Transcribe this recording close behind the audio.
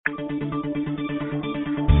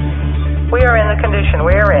we are in the condition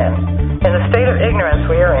we are in the state of ignorance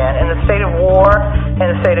we are in the state of war, in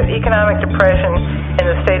the state of economic depression, in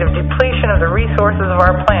the state of depletion of the resources of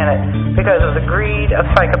our planet because of the greed of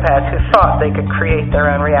psychopaths who thought they could create their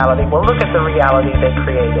own reality. Well, look at the reality they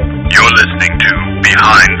created. You're listening to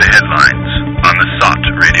Behind the Headlines on the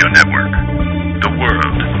SOT Radio Network. The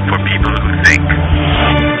world for people who think.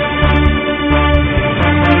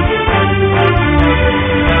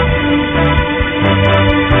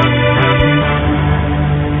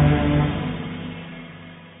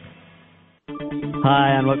 Hi,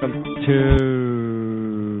 and welcome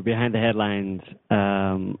to Behind the Headlines.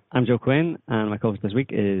 I'm Joe Quinn, and my co-host this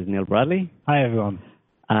week is Neil Bradley. Hi, everyone.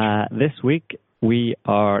 This week, we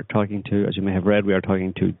are talking to, as you may have read, we are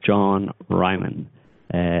talking to John Ryman.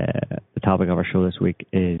 The topic of our show this week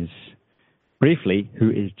is, briefly,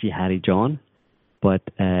 who is Jihadi John? But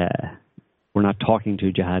we're not talking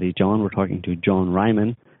to Jihadi John, we're talking to John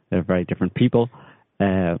Ryman. They're very different people.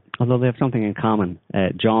 Although they have something in common.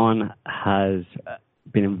 John has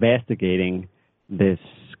been investigating this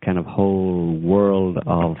kind of whole world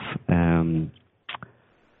of kind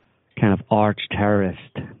of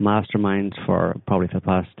arch-terrorist masterminds for probably the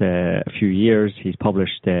past few years. He's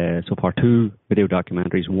published so far 2 video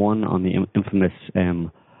documentaries, one on the infamous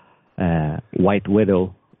White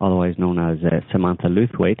Widow, otherwise known as Samantha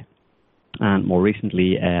Lewthwaite, and more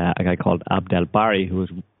recently a guy called Abdel Bari, who was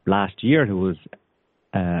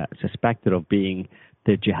suspected of being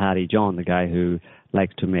the Jihadi John, the guy who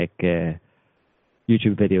likes to make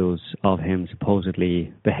YouTube videos of him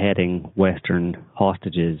supposedly beheading Western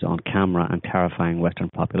hostages on camera and terrifying Western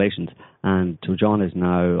populations. And so John is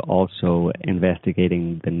now also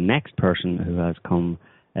investigating the next person who has come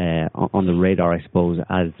on the radar, I suppose,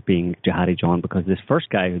 as being Jihadi John, because this first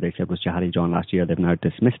guy who they said was Jihadi John last year, they've now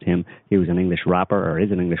dismissed him. He was an English rapper, or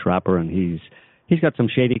is an English rapper, and he's got some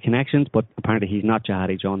shady connections, but apparently he's not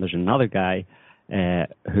Jihadi John. There's another guy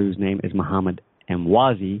whose name is Mohammed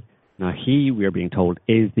Emwazi. Now we are being told,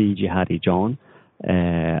 is the Jihadi John,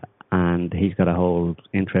 and he's got a whole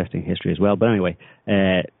interesting history as well. But anyway,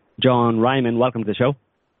 John Ryman, welcome to the show.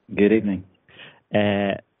 Good evening.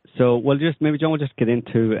 So we'll just get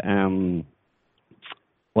into,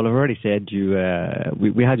 well, I've already said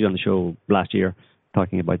we had you on the show last year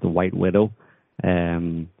talking about the White Widow,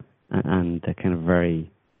 and the kind of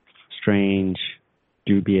very strange,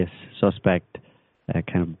 dubious, suspect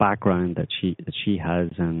kind of background that she has,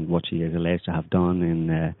 and what she is alleged to have done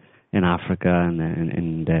in Africa and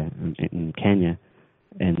in Kenya,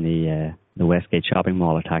 in the Westgate shopping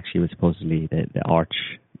mall attack. She was supposedly the arch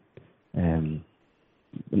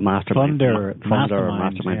mastermind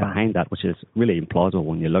behind that, which is really implausible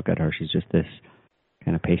when you look at her. She's just this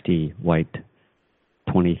kind of pasty white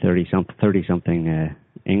 30-something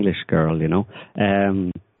English girl, you know.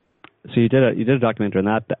 So you did a documentary on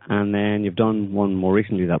that, and then you've done one more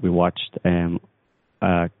recently that we watched on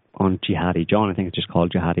Jihadi John. I think it's just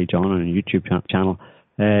called Jihadi John on a YouTube channel.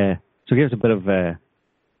 So give us a bit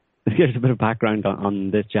of background on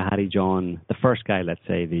this Jihadi John, the first guy, let's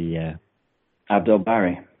say, the Abdel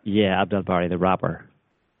Bari. Yeah, Abdel Bari, the rapper.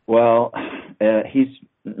 Well, he's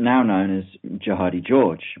now known as Jihadi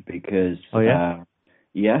George because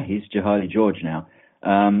he's Jihadi George now.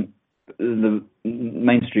 The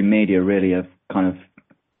mainstream media really have kind of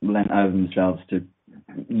lent over themselves to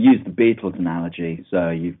use the Beatles analogy. So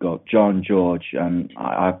you've got John, George, and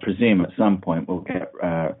I presume at some point we'll get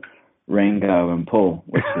Ringo and Paul,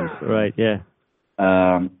 which is right, yeah,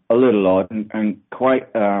 a little odd and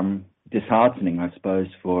quite disheartening, I suppose,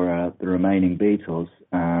 for the remaining Beatles.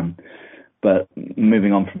 But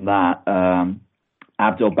moving on from that,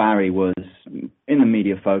 Abdel Bari was in the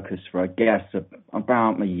media focus for, I guess,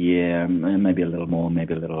 about a year, maybe a little more,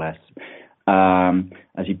 maybe a little less.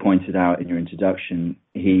 As you pointed out in your introduction,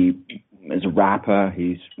 he is a rapper.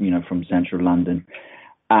 He's, from central London.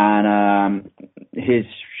 And his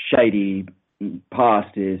shady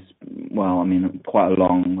past is, quite a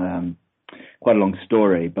long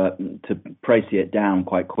story. But to précis it down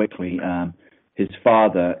quite quickly, his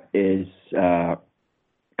father is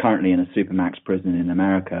currently in a supermax prison in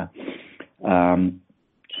America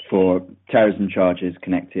for terrorism charges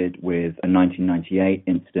connected with a 1998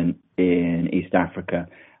 incident in East Africa,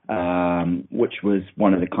 which was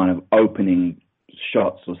one of the kind of opening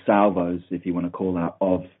shots or salvos, if you want to call that,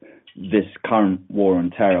 of this current war on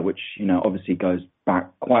terror, which, obviously goes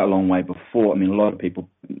back quite a long way before. I mean, a lot of people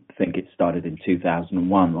think it started in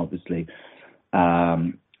 2001, obviously,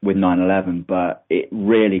 with 9/11, but it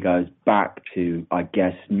really goes back to, I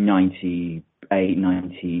guess, 98,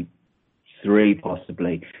 93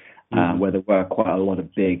 possibly, where there were quite a lot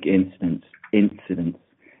of big incidents.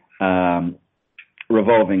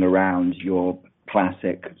 revolving around your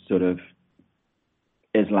classic sort of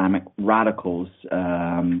Islamic radicals,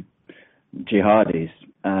 jihadis.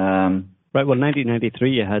 Right. Well,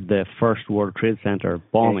 1993, you had the first World Trade Center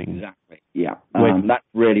bombing. Exactly. Yeah. That's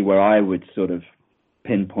really where I would sort of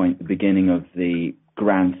pinpoint the beginning of the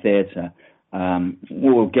Grand Theatre.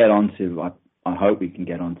 We'll get onto. I hope we can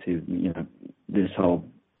get onto this whole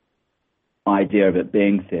idea of it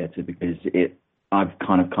being theatre, because I've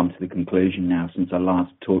kind of come to the conclusion now since I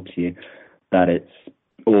last talked to you that it's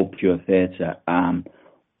all pure theatre.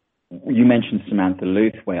 You mentioned Samantha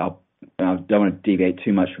Luthway. I don't want to deviate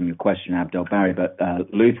too much from your question, Abdel Barry, but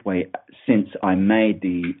Luthway, since I made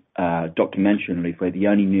the documentary on Luthway, the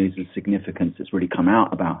only news of significance that's really come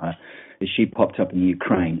out about her is she popped up in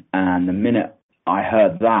Ukraine. And the minute I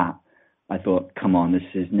heard that, I thought, come on,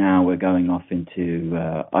 we're going off into,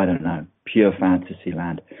 I don't know, pure fantasy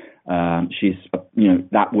land.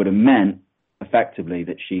 That would have meant, effectively,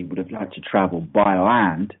 that she would have had to travel by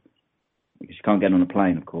land, because she can't get on a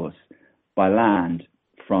plane, of course, by land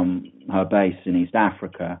from her base in East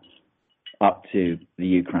Africa up to the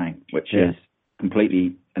Ukraine, which is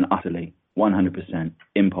completely and utterly 100%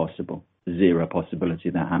 impossible. Zero possibility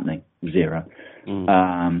of that happening. Zero.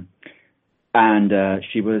 And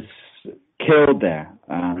she was killed there.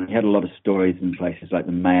 He had a lot of stories in places like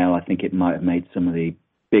the Mail. I think it might have made some of the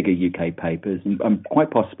bigger UK papers and quite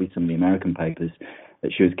possibly some of the American papers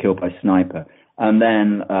that she was killed by a sniper. And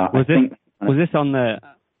then was this on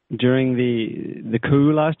during the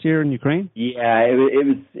coup last year in Ukraine? Yeah,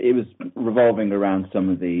 it was revolving around some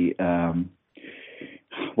of the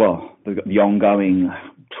the ongoing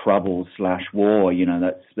trouble / war,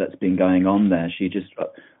 that's been going on there. She just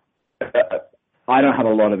I don't have a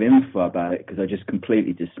lot of info about it because I just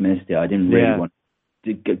completely dismissed it. I didn't really want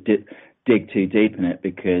to dig too deep in it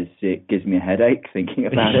because it gives me a headache thinking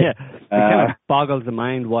about it. It kind of boggles the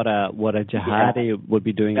mind what a jihadi would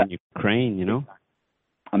be doing in Ukraine,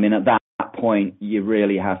 I mean, at that point, you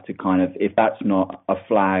really have to kind of, if that's not a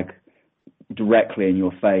flag directly in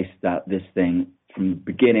your face that this thing, from the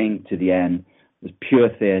beginning to the end, was pure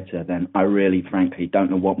theatre, then I really, frankly, don't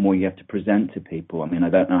know what more you have to present to people. I mean, I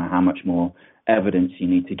don't know how much more evidence you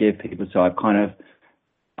need to give people. So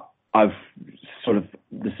I've sort of,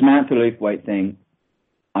 the Samantha Luthway thing,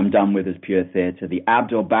 I'm done with as pure theatre. The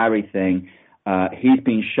Abdel Barry thing, he's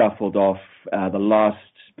been shuffled off.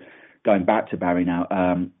 Going back to Barry now,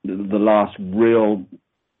 the last real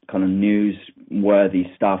kind of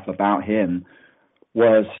newsworthy stuff about him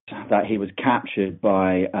was that he was captured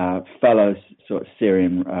by fellow sort of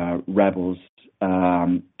Syrian rebels,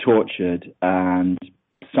 tortured, and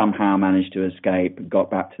somehow managed to escape, got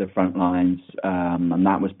back to the front lines, and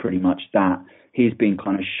that was pretty much that. He's been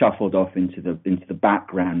kind of shuffled off into the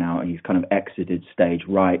background now. He's kind of exited stage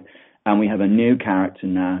right, and we have a new character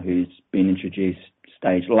now who's been introduced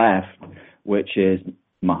stage left, which is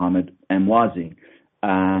Mohammed Emwazi,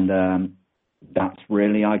 and that's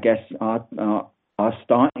really, I guess, our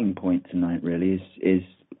starting point tonight. Really is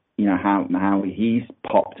how he's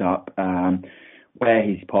popped up, where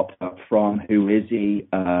he's popped up from, who is he,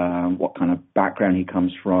 what kind of background he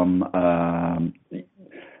comes from.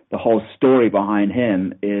 The whole story behind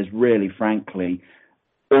him is really, frankly,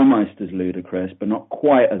 almost as ludicrous, but not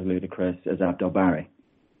quite as ludicrous as Abdel Barry.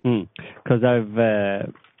 Because I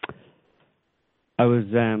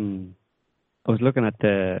was looking at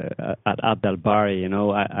Abdel Barry.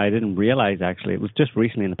 I didn't realize, actually, it was just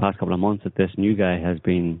recently in the past couple of months that this new guy has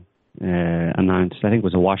been announced. I think it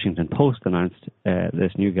was a Washington Post announced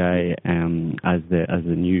this new guy as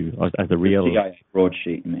the real CIA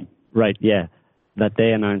broadsheet. You mean? Right? Yeah, that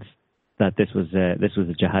they announced that this was a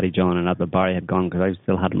Jihadi John, and Abdel Barry had gone, because I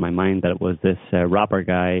still had in my mind that it was this rapper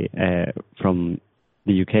guy from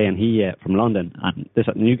the UK, and he from London, and this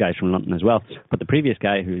new guy's from London as well. But the previous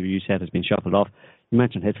guy, who you said has been shuffled off, you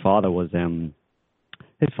mentioned his father was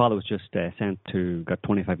just got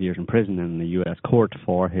 25 years in prison in the US court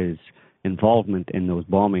for his involvement in those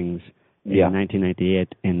bombings in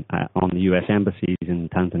 1998 on the US embassies in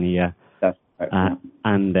Tanzania. That's right.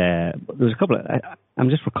 And there's a couple of, I'm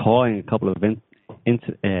just recalling a couple of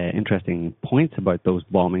interesting points about those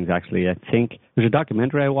bombings. Actually, I think there's a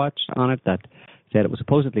documentary I watched on it that said it was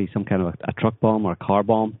supposedly some kind of a truck bomb or a car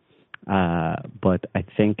bomb, but I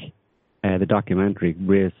think the documentary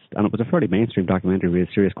raised, and it was a fairly mainstream documentary,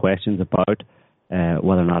 raised serious questions about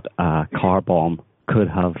whether or not a car bomb could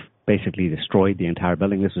have basically destroyed the entire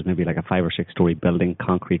building. This was maybe like a 5 or 6 story building,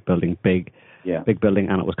 concrete building, big building,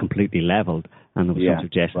 and it was completely leveled, and there was some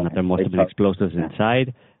suggestion that there must have been explosives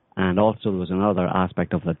inside, and also there was another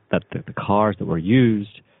aspect of it, that the cars that were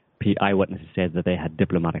used eyewitnesses said that they had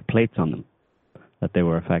diplomatic plates on them, that they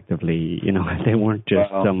were effectively, they weren't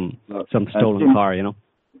just some stolen car,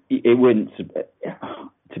 It wouldn't.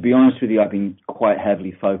 To be honest with you, I've been quite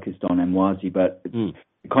heavily focused on Emwazi, but the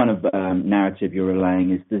kind of narrative you're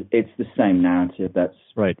relaying it's the same narrative. That's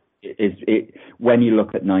right. When you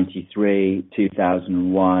look at 93,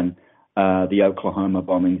 2001, the Oklahoma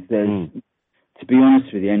bombings, there's, to be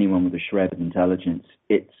honest with you, anyone with a shred of intelligence,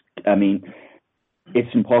 it's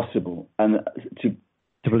impossible. And to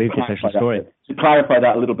believe the official story. To clarify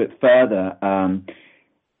that a little bit further,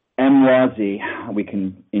 Emwazi, we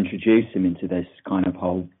can introduce him into this kind of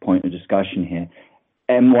whole point of discussion here.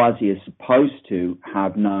 Emwazi is supposed to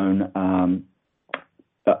have known,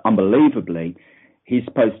 unbelievably, he's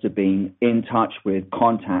supposed to have been in touch with,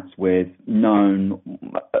 contacts with, known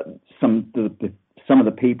some of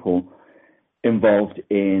the people involved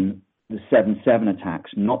in the 7/7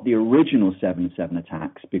 attacks, not the original 7/7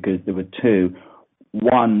 attacks, because there were two.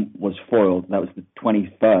 One was foiled, that was the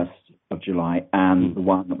 21st of July, and the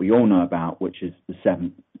one that we all know about, which is the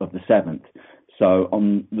 7th of the 7th. So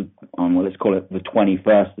on let's call it the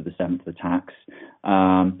 21st of the 7th attacks,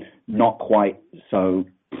 not quite so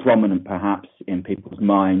prominent perhaps in people's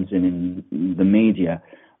minds and in the media,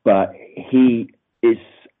 but he is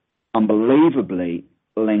unbelievably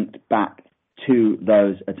linked back to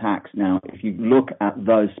those attacks. Now, if you look at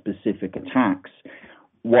those specific attacks,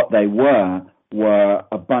 what they were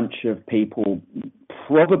a bunch of people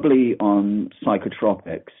probably on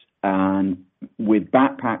psychotropics and with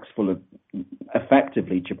backpacks full of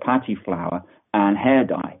effectively chapati flour and hair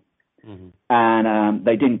dye. Mm-hmm. And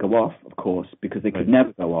they didn't go off, of course, because they could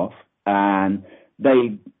never go off. And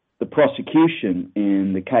the prosecution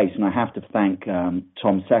in the case, and I have to thank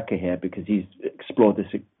Tom Secker here because he's explored this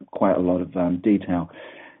in quite a lot of detail.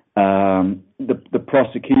 The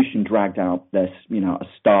prosecution dragged out this, a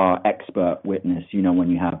star expert witness. When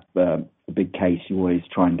you have a big case, you always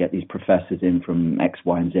try and get these professors in from X,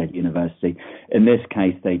 Y, and Z university. In this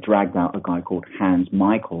case, they dragged out a guy called Hans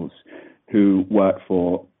Michaels, who worked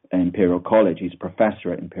for Imperial College. He's a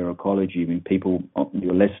professor at Imperial College. Even people who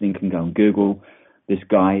are listening can go and Google this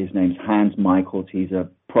guy. His name's Hans Michaels. He's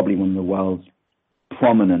probably one of the world's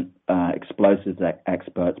prominent explosives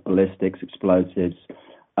experts, ballistics, explosives.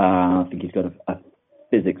 I think he's got a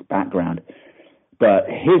physics background. But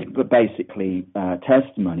his basically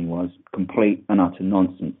testimony was complete and utter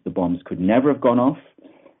nonsense. The bombs could never have gone off.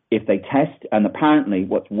 If they and apparently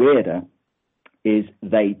what's weirder is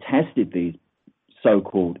they tested these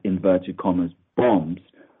so-called inverted commas bombs.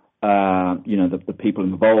 The people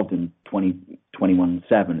involved in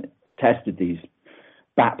 21/7 tested these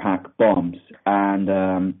backpack bombs, and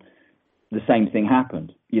the same thing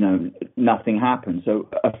happened. Nothing happened. So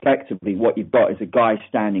effectively what you've got is a guy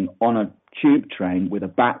standing on a tube train with a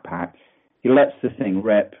backpack. He lets the thing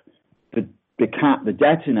rip. The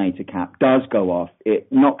detonator cap does go off.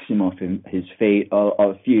 It knocks him off his feet.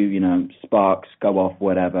 A few, sparks go off,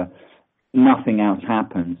 whatever. Nothing else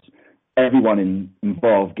happens. Everyone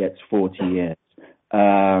involved gets 40 years.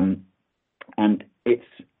 And it's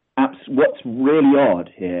what's really odd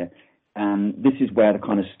here, and this is where the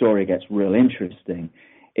kind of story gets real interesting,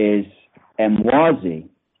 is Emwazi,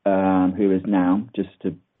 who is now, just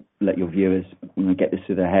to let your viewers get this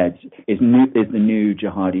to their heads, is the new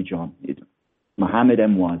Jihadi John. It's Mohammed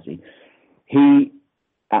Emwazi. He,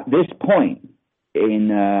 at this point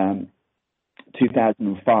in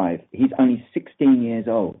 2005, he's only 16 years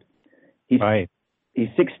old. He's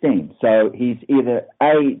 16, so he's either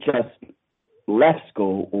A, just left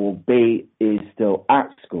school, or B, is still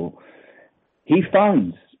at school. He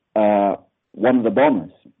phones one of the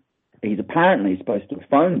bombers. He's apparently supposed to have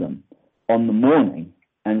phoned them on the morning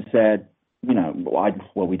and said, we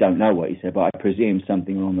don't know what he said, but I presume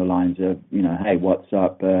something along the lines of, hey, what's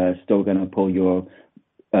up? Still going to pull your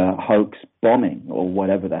hoax bombing or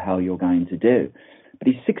whatever the hell you're going to do. But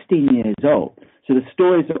he's 16 years old. So the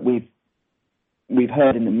stories that we've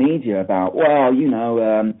heard in the media about,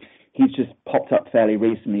 he's just popped up fairly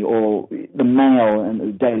recently, or the Mail and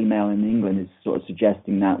the Daily Mail in England is sort of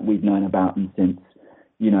suggesting that we've known about him since,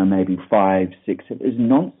 maybe 5, 6. It's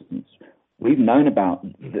nonsense. We've known about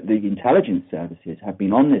the intelligence services have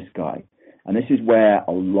been on this guy. And this is where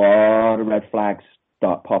a lot of red flags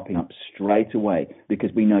start popping up straight away,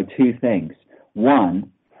 because we know two things.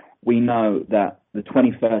 One, we know that the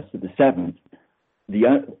 21st of the 7th,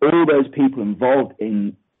 all those people involved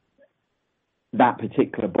in that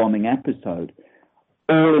particular bombing episode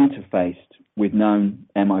all interfaced with known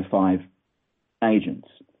MI5 agents.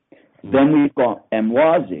 Mm-hmm. Then we've got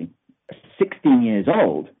Emwazi, 16 years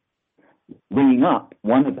old, ringing up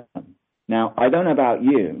one of them, Now, I don't know about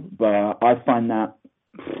you, but I find that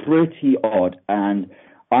pretty odd, and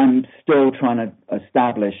I'm still trying to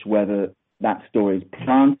establish whether that story is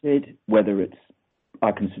planted, whether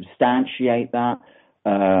I can substantiate that,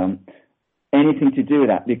 anything to do with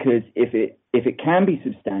that, because if it can be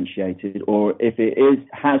substantiated, or if it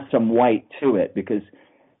has some weight to it, because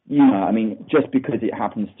just because it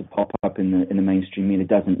happens to pop up in the mainstream media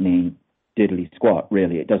doesn't mean diddly squat.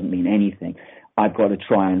 Really, it doesn't mean anything. I've got to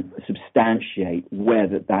try and substantiate where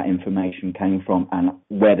that information came from and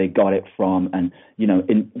where they got it from, and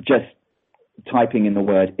in just typing in the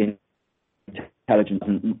word intelligence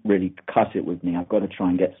doesn't really cut it with me. I've got to try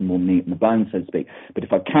and get some more meat in the bone, so to speak. But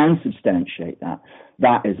if I can substantiate that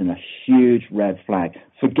isn't a huge red flag.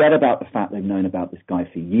 Forget about the fact they've known about this guy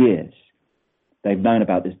for years. They've known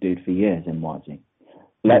about this dude for years in Mwazi.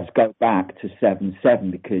 Let's go back to 7/7,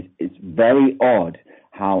 because it's very odd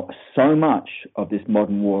how so much of this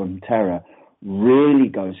modern war on terror really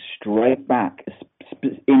goes straight back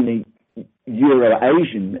in the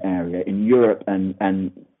Euro-Asian area, in Europe and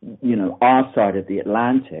our side of the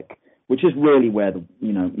Atlantic, which is really where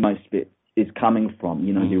most of it is coming from.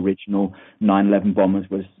 The original 9/11 bombers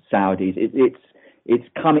was Saudis. It's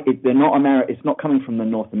coming. They're not It's not coming from the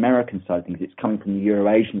North American side of things. It's coming from the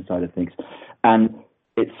Euro-Asian side of things, and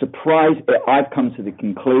it's surprised. I've come to the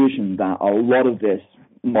conclusion that a lot of this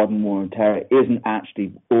modern war on terror isn't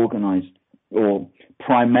actually organized or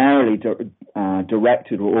primarily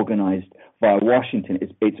directed or organized via Washington.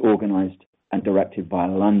 It's organized and directed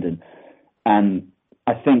via London, and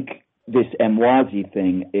I think this Mwazi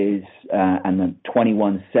thing is and the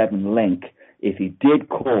 21/7 link. If he did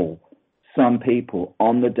call some people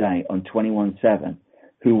on the day on 21/7,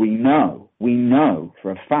 who we know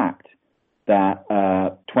for a fact that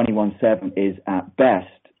 21/7 is at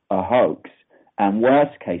best a hoax, and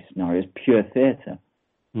worst case scenario is pure theatre.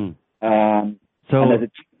 So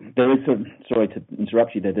there is sorry to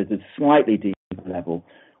interrupt you there. There's a slightly deeper level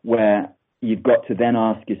where you've got to then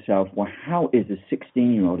ask yourself, well, how is a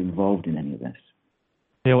 16-year-old involved in any of this?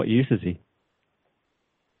 Yeah, what use is he?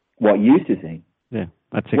 What use is he? Yeah,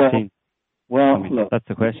 at 16. Well, look, that's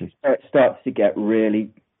the question. It starts to get really,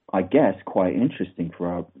 I guess, quite interesting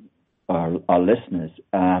for our listeners,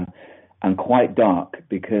 and quite dark,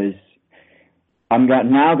 because I'm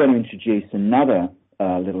now going to introduce another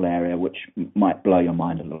little area which might blow your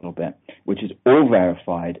mind a little bit, which is all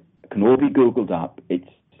verified, can all be Googled up. It's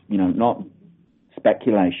not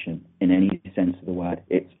speculation in any sense of the word.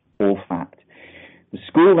 It's all fact. The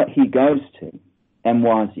school that he goes to,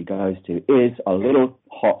 Mwazi goes to, is a little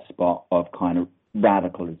hotspot of kind of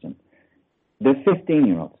radicalism. They're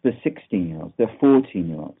 15-year-olds, they're 16-year-olds, they're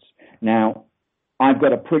 14-year-olds. Now, I've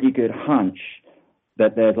got a pretty good hunch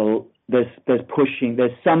that there's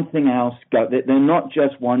something else. They're not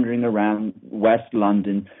just wandering around West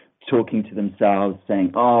London talking to themselves,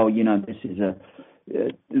 saying, "Oh, this is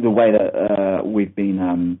the way that we've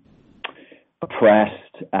been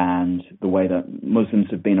oppressed, and the way that Muslims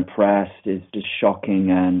have been oppressed is just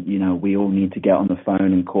shocking, and we all need to get on the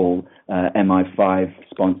phone and call MI5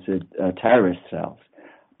 sponsored terrorist cells."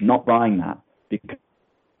 I'm not buying that, because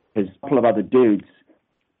there's a couple of other dudes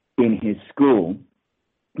in his school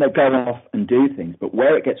that go off and do things. But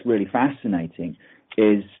where it gets really fascinating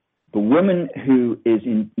is the woman who is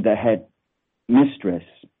in the head mistress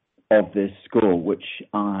of this school, which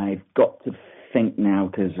I've got to think now,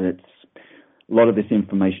 because it's a lot of this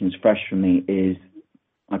information is fresh for me, is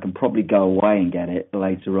I can probably go away and get it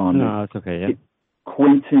later on. No, it's okay, yeah.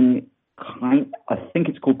 I think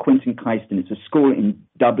it's called Quinton Keiston. It's a school in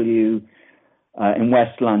in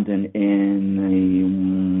West London, in the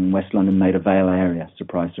West London Maida Vale area.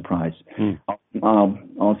 Surprise, surprise.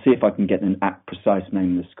 I'll see if I can get an precise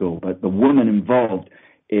name of the school. But the woman involved,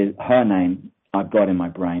 her name I've got in my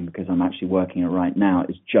brain because I'm actually working it right now,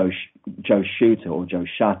 is Joe Shooter or Joe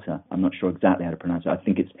Shutter. I'm not sure exactly how to pronounce it. I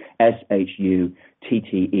think it's Shutter,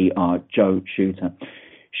 Joe Shooter.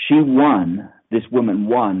 This woman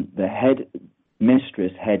won the head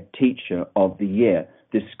mistress, head teacher of the year.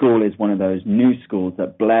 This school is one of those new schools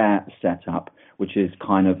that Blair set up, which is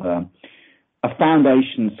kind of a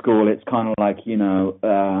foundation school. It's kind of like,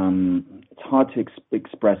 it's hard to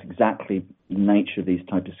express exactly the nature of these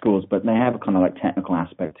types of schools, but they have a kind of like technical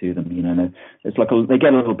aspect to them. It's like they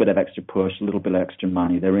get a little bit of extra push, a little bit of extra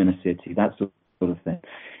money. They're in a city, that sort of thing.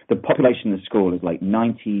 The population of the school is like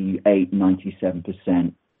 98,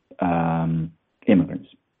 97% immigrants.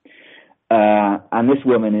 And this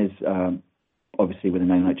woman is, obviously with a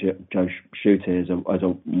name like Joe Shooter, as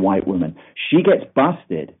a white woman. She gets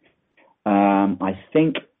busted, I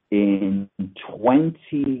think in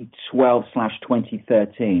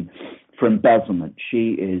 2012/2013, for embezzlement.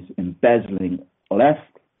 She is embezzling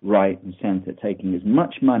left, right, and centre, taking as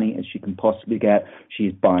much money as she can possibly get.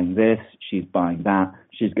 She's buying this, she's buying that,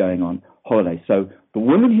 she's going on holiday. So the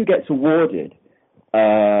woman who gets awarded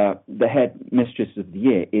the head mistress of the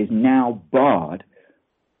year is now barred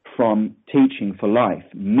from teaching for life,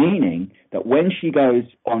 meaning that when she goes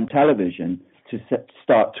on television to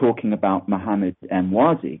start talking about Mohammed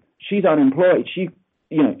Emwazi, she's unemployed.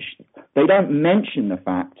 They don't mention the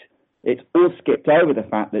fact, it's all skipped over the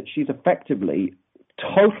fact that she's effectively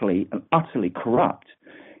totally and utterly corrupt.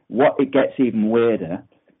 What it gets even weirder,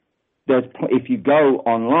 if you go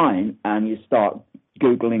online and you start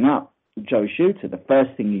Googling up Joe Shooter, the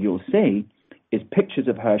first thing you'll see is pictures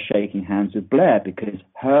of her shaking hands with Blair, because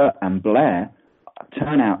her and Blair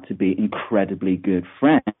turn out to be incredibly good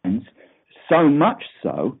friends, so much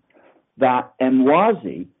so that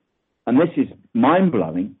Emwazi, and this is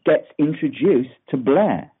mind-blowing, gets introduced to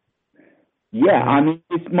Blair. Yeah, I mean,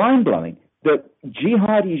 it's mind-blowing that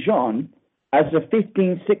Jihadi John, as a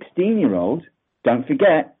 15, 16-year-old, don't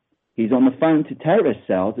forget, he's on the phone to terrorist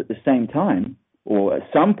cells at the same time, or at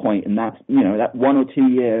some point in that, that 1 or 2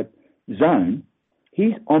 year zone,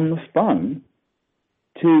 he's on the phone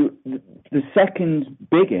to the second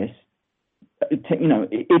biggest,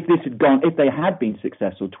 if they had been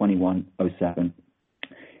successful, 2107,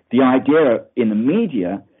 the idea in the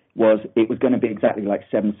media was it was going to be exactly like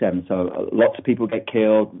 7/7. So lots of people get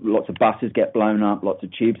killed, lots of buses get blown up, lots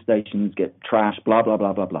of tube stations get trashed, blah, blah,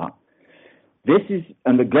 blah, blah, blah.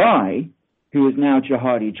 And the guy who is now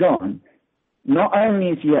Jihadi John, not only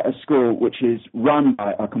is he at a school which is run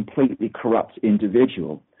by a completely corrupt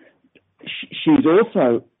individual, she's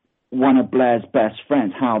also one of Blair's best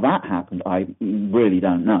friends. How that happened, I really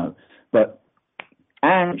don't know.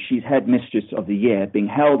 And she's head mistress of the year, being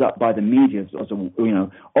held up by the media as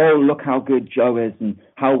oh, look how good Jo is and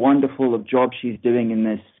how wonderful a job she's doing in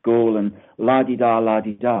this school and la-di-da,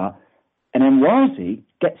 la-di-da. And then Emwazi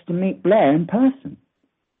gets to meet Blair in person.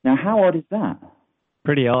 Now, how odd is that?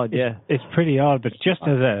 Pretty odd, yeah. It's pretty odd, but just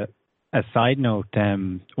as a side note,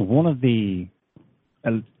 one of the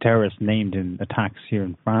terrorists named in attacks here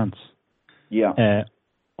in France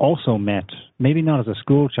also met, maybe not as a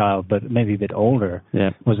school child, but maybe a bit older,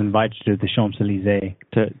 was invited to the Champs-Élysées.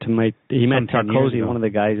 He met Sarkozy, one of the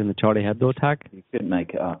guys in the Charlie Hebdo attack. You couldn't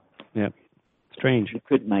make it up. Yeah. Strange. You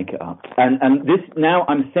couldn't make it up. And this, now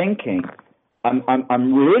I'm thinking,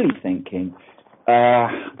 I'm really thinking,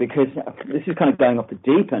 because this is kind of going off the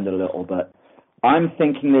deep end a little, but I'm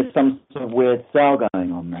thinking there's some sort of weird cell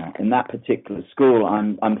going on there. In that particular school,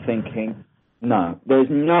 I'm thinking, no, there's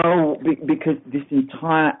no, because this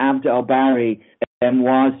entire Abd el-Bari,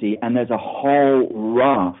 Emwazi, and there's a whole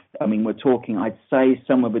raft. I mean, we're talking, I'd say,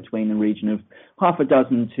 somewhere between the region of half a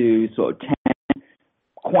dozen to sort of 10,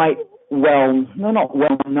 quite well, not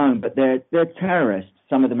well known, but they're terrorists.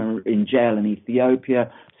 Some of them are in jail in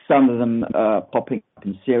Ethiopia, some of them popping up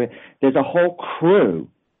in Syria. There's a whole crew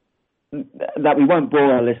that we won't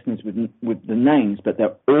bore our listeners with the names, but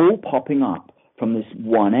they're all popping up from this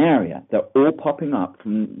one area. They're all popping up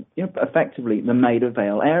from, effectively the Maida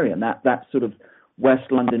Vale area, and that sort of West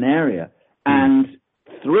London area, and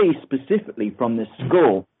 3 specifically from this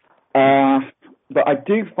school. But I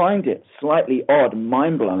do find it slightly odd and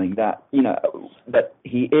mind-blowing that, that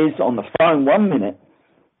he is on the phone 1 minute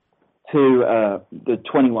to the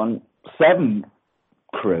 21/7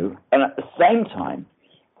 crew, and at the same time,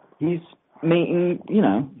 he's meeting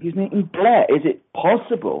Blair. Is it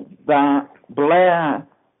possible that Blair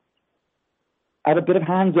had a bit of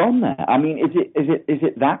hands on there? I mean, is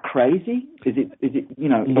it that crazy? Is it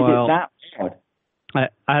that odd?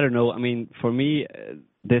 I don't know. I mean, for me,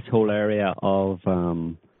 this whole area of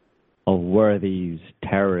where these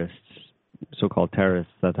terrorists, so-called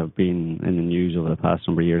terrorists that have been in the news over the past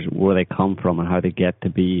number of years, where they come from and how they get to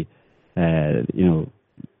be, held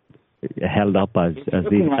up as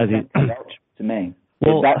these. To me,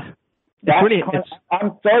 well,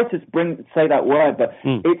 I'm sorry to say that word, but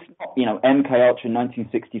it's not, MK Ultra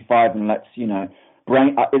 1965, and let's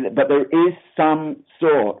but there is some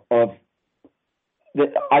sort of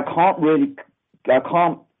that I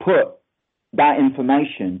can't put that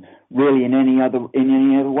information really in any other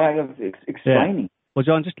way of explaining. Yeah. Well,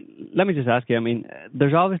 John, let me ask you. I mean,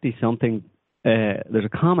 there's obviously something. There's a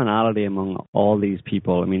commonality among all these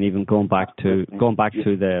people. I mean, even going back to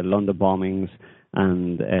the London bombings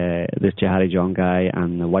and this Jihadi John guy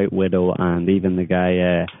and the White Widow and even the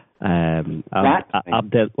guy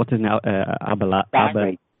what's his name?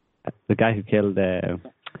 The guy who killed the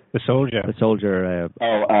soldier. The soldier.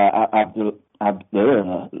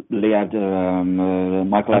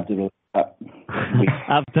 Michael Abdul.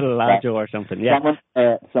 Abdul Lajo or something. Yeah.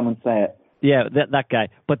 Someone say it. Yeah, that guy.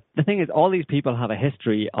 But the thing is, all these people have a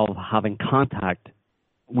history of having contact.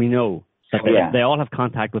 We know that they all have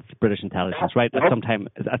contact with British intelligence, right? At some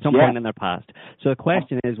point in their past. So the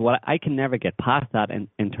question is, I can never get past that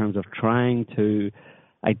in terms of trying to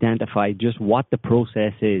identify just what the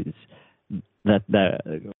process is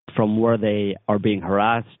from where they are being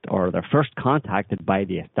harassed or they're first contacted by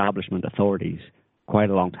the establishment authorities quite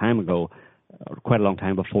a long time ago, or quite a long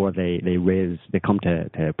time before they come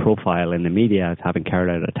to profile in the media as having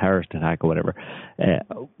carried out a terrorist attack or whatever.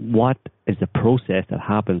 What is the process that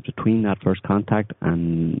happens between that first contact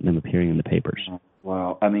and them appearing in the papers?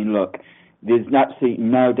 Well, I mean, look, there's absolutely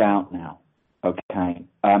no doubt now, okay?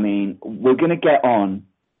 I mean, we're going to get on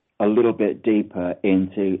a little bit deeper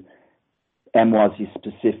into Emwazi's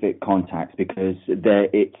specific contacts because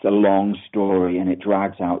it's a long story and it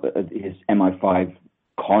drags out. His MI5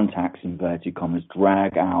 contacts, inverted commas,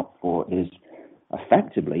 drag out for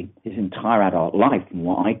effectively his entire adult life from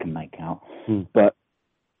what I can make out. But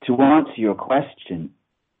to answer your question,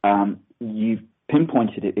 you've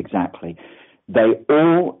pinpointed it exactly. How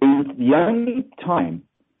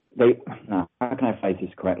can I phrase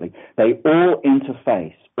this correctly? They all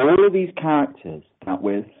interface. All of these characters that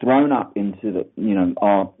were thrown up into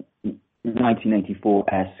our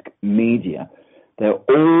 1984-esque media, they're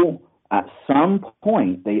all at some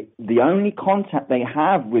point, the only contact they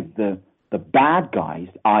have with the bad guys,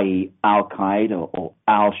 i.e. Al-Qaeda or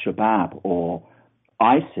Al-Shabaab or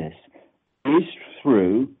ISIS, is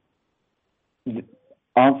through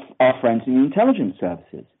our friends in the intelligence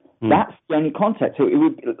services. That's the only contact. So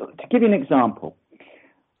to give you an example,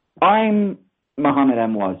 I'm Mohammed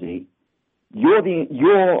Emwazi.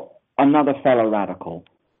 You're another fellow radical.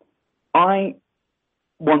 I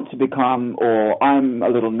want to become, or I'm a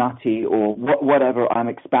little nutty, or whatever. I'm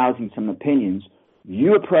espousing some opinions.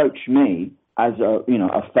 You approach me as a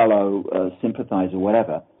fellow sympathizer,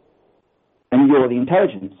 whatever, and you're the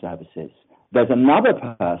intelligence services. There's another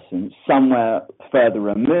person somewhere further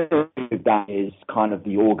removed that is kind of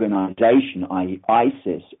the organization, i.e.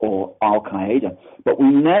 ISIS or Al-Qaeda, but we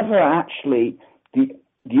never actually,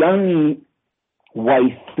 the only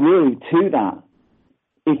way through to that,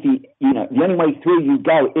 the only way through you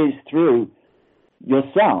go is through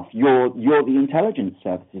yourself. You're the intelligence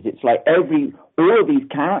services. It's like all of these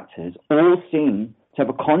characters all seem to have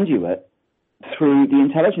a conduit through the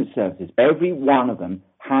intelligence services. Every one of them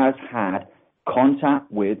has had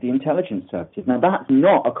contact with the intelligence services. Now, that's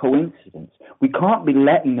not a coincidence. We can't be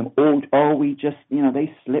letting them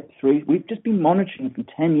they slipped through. We've just been monitoring for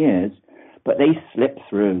 10 years, but they slipped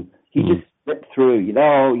through. He just slipped through.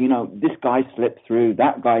 This guy slipped through,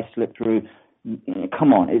 that guy slipped through.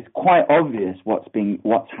 Come on, it's quite obvious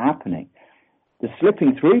what's happening. The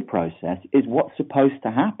slipping through process is what's supposed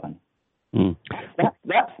to happen.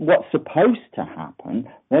 That's what's supposed to happen.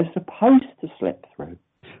 They're supposed to slip through.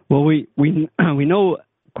 Well, we know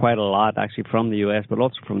quite a lot actually from the US, but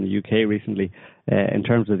also from the UK recently, in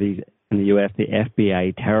terms of in the US, the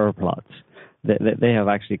FBI terror plots. They have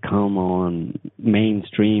actually come on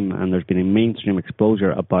mainstream, and there's been a mainstream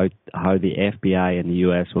exposure about how the FBI in the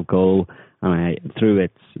US will go, and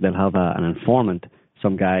they'll have an informant,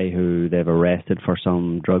 some guy who they've arrested for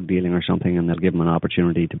some drug dealing or something, and they'll give him an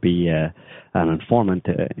opportunity to be an informant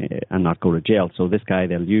and not go to jail. So this guy,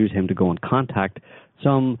 they'll use him to go and contact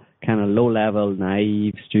some kind of low-level,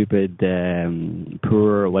 naive, stupid,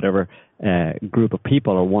 poor, whatever, group of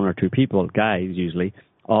people, or one or two people, guys usually,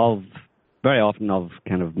 very often of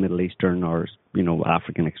kind of Middle Eastern or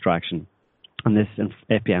African extraction. And this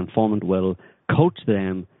FBI informant will coach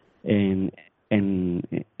them in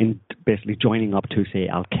basically joining up to, say,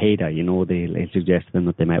 Al-Qaeda. They suggest to them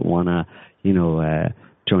that they might want to,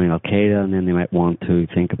 join Al-Qaeda, and then they might want to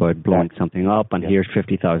think about blowing something up, and here's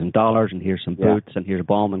 $50,000, and here's some boots, and here's a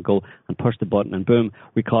bomb, and go and push the button, and boom,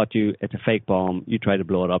 we caught you, it's a fake bomb, you try to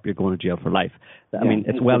blow it up, you're going to jail for life. I mean,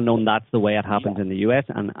 it's well known that's the way it happens in the US,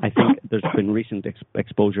 and I think there's been recent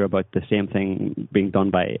exposure about the same thing being done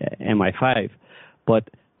by MI5, but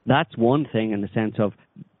that's one thing in the sense of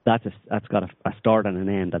that's got a start and an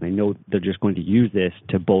end, and I know they're just going to use this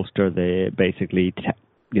to bolster the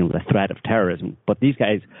threat of terrorism. But these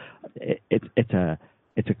guys, it's a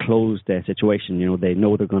closed situation. They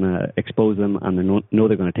know they're going to expose them, and they know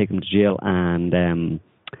they're going to take them to jail, and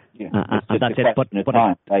that's it.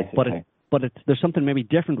 But there's something maybe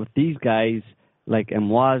different with these guys like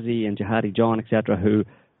Emwazi and Jihadi John, etc., who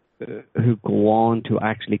go on to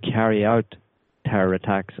actually carry out terror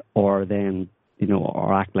attacks, or then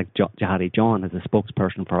or act like Jihadi John as a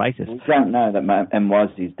spokesperson for ISIS. We don't know that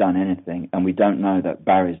Emwazi's done anything, and we don't know that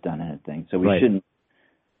Barry's done anything. So we shouldn't,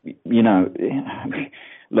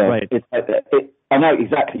 look. Right. I know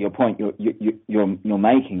exactly your point you're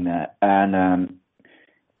making there, and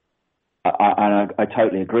I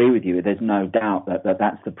totally agree with you. There's no doubt that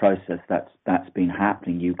that's the process that's been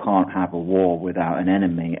happening. You can't have a war without an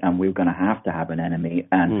enemy, and we're going to have an enemy,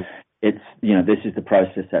 and it's this is the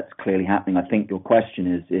process that's clearly happening. I think your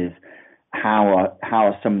question is how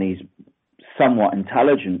are some of these somewhat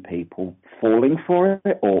intelligent people falling for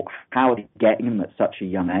it, or how are they getting them at such a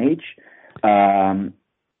young age?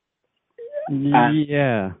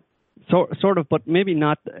 Yeah, sort of, but maybe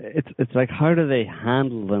not. It's like, how do they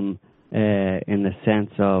handle them in the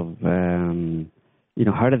sense of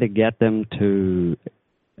how do they get them to?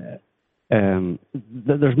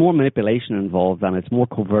 There's more manipulation involved, and it's more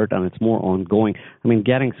covert, and it's more ongoing. I mean,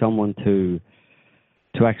 getting someone to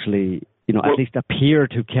actually, at least appear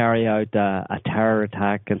to carry out a terror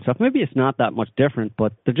attack and stuff. Maybe it's not that much different,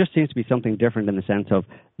 but there just seems to be something different in the sense of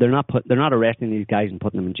they're not arresting these guys and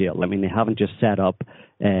putting them in jail. I mean, they haven't just set up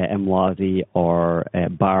Emwazi or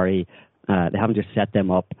Barry. They haven't just set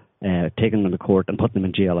them up, taken them to court and put them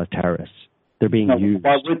in jail as terrorists. They're being used.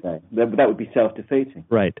 Why would they? That would be self-defeating.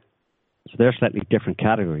 Right. So they're a slightly different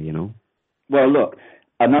category, Well, look,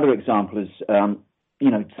 another example is,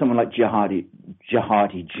 someone like Jihadi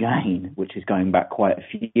Jane, which is going back quite a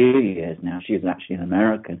few years now. She is actually an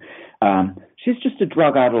American. She's just a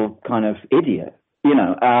drug-addled kind of idiot,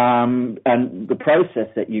 and the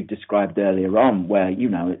process that you've described earlier on, where,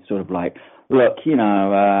 it's sort of like, look, you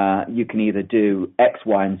can either do X,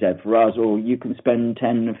 Y, and Z for us, or you can spend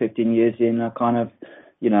 10 or 15 years in a kind of,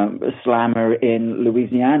 a slammer in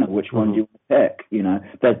Louisiana. Which one do you pick?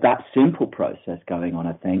 There's that simple process going on,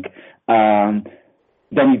 I think.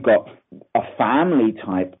 Then you've got a family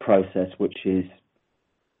type process, which is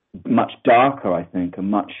much darker, I think,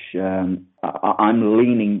 and much. I'm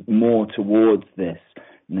leaning more towards this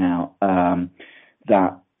now.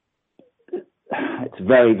 That it's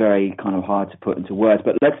very, very kind of hard to put into words.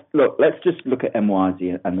 But let's just look at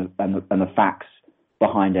Emwazi and the facts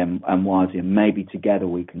behind Emwazi, and maybe together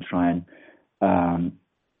we can try and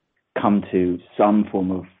come to some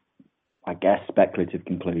form of, I guess, speculative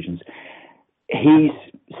conclusions. He's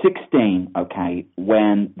 16, okay,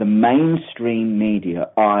 when the mainstream media,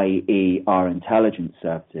 i.e. our intelligence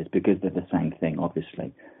services, because they're the same thing,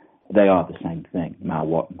 obviously. They are the same thing, no matter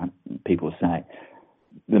what people say.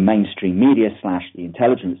 The mainstream media / the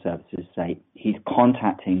intelligence services say he's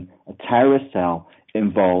contacting a terrorist cell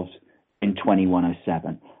involved in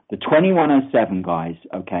 2107. The 2107 guys,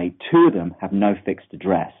 okay, 2 of them have no fixed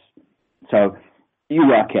address. So you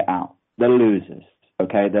work it out. They're losers.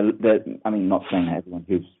 Okay, not saying that everyone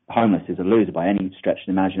who's homeless is a loser by any stretch of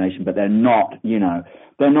the imagination, but they're not,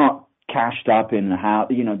 they're not cashed up in the house.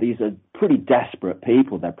 These are pretty desperate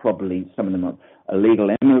people. They're probably, some of them are illegal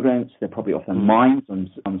immigrants. They're probably off their minds on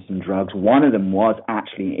some drugs. One of them was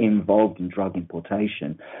actually involved in drug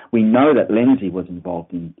importation. We know that Lindsay was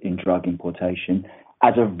involved in drug importation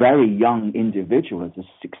as a very young individual, as a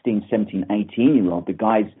 16, 17, 18-year-old. The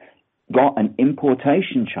guy's got an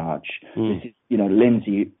importation charge. This is,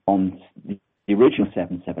 Lindsay on the original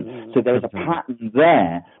 7-7. So there's a pattern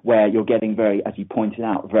there where you're getting very, as you pointed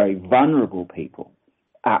out, very vulnerable people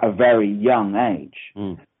at a very young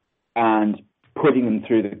age and putting them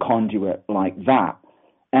through the conduit like that.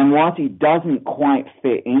 And Emwazi doesn't quite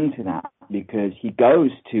fit into that because he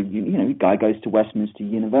goes to, the guy goes to Westminster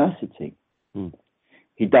University.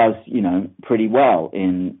 He does, pretty well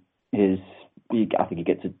in his, I think he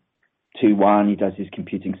gets a 2-1, he does his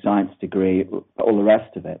computing science degree, all the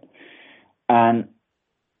rest of it. And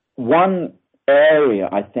one area,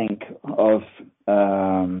 I think, of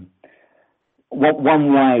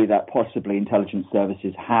one way that possibly intelligence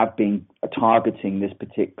services have been targeting this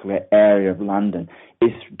particular area of London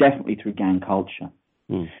is definitely through gang culture.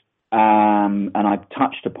 And I've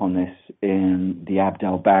touched upon this in the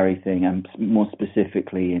Abdel Barry thing, and more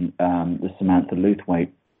specifically in the Samantha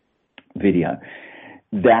Luthwaite video.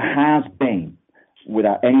 There has been,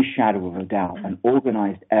 without any shadow of a doubt, an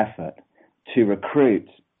organized effort to recruit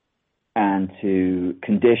and to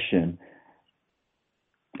condition.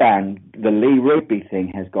 And the Lee Rigby thing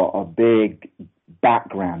has got a big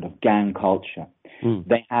background of gang culture.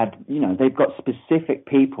 They had, they've got specific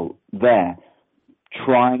people there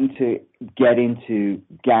trying to get into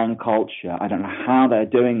gang culture. I don't know how they're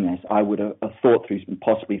doing this. I would have thought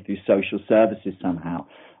possibly through social services somehow.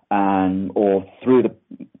 Or through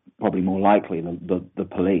probably more likely the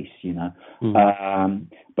police,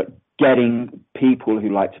 but getting people who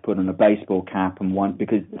like to put on a baseball cap and want,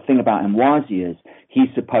 because the thing about Emwazi is he's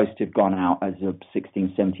supposed to have gone out as a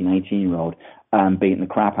 16, 17, 18-year-old beating the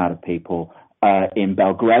crap out of people in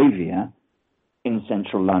Belgravia in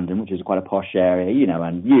central London, which is quite a posh area, you know,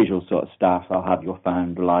 and usual sort of stuff. I'll have your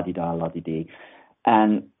phone, la-di-da, la-di-dee.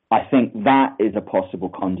 And I think that is a possible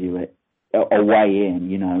conduit, a way in,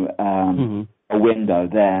 you know, a window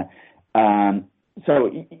there.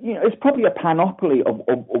 So, you know, it's probably a panoply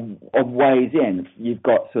of ways in. You've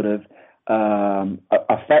got sort of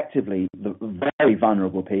effectively the very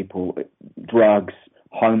vulnerable people, drugs,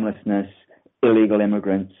 homelessness, illegal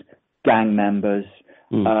immigrants, gang members,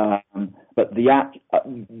 but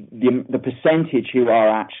the percentage who are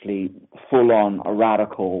actually full-on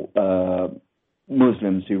radical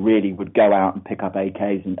Muslims who really would go out and pick up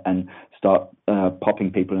AKs and start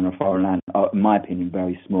popping people in a foreign land are, in my opinion,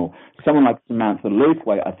 very small. Someone like Samantha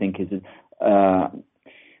Luthwaite, I think, is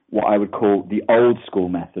what I would call the old school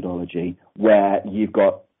methodology, where you've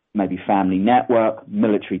got maybe family network,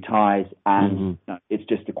 military ties, and it's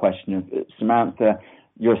just a question of, Samantha,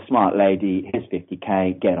 you're a smart lady, here's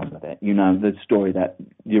 50K, get on with it. You know, the story the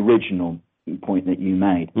original point that you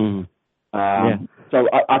made. So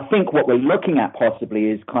I think what we're looking at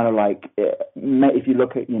possibly is kind of like, if you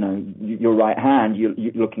look at, you know, your right hand, you're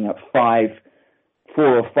looking at 4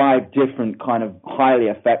 or 5 different kind of highly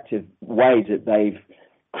effective ways that they've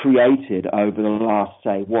created over the last,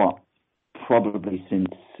 say, probably since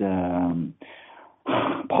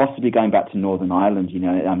possibly going back to Northern Ireland, you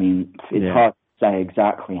know. I mean, it's hard to say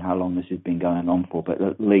exactly how long this has been going on for, but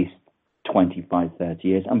at least 25, 30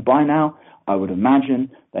 years. And by now, I would imagine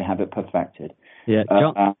they have it perfected. Yeah,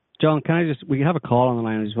 John, we have a call on the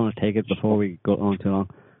line. I just want to take it before we go on too long.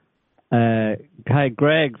 Hi,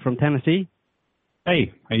 Greg from Tennessee.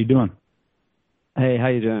 Hey, how you doing? Hey, how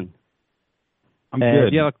you doing? I'm good.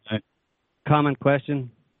 Do you have a comment, question?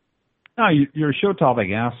 No, your show topic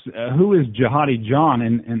asks, who is Jihadi John?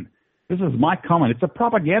 And this is my comment. It's a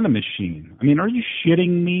propaganda machine. I mean, are you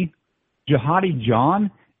shitting me? Jihadi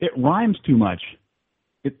John? It rhymes too much.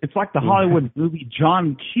 It's like the Hollywood movie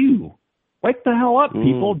John Q. Wake the hell up,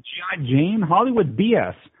 people. G.I. Jane, Hollywood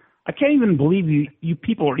BS. I can't even believe you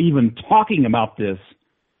people are even talking about this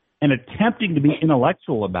and attempting to be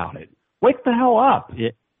intellectual about it. Wake the hell up.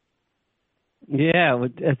 Yeah,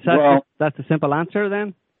 that's a simple answer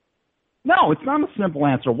then? No, it's not a simple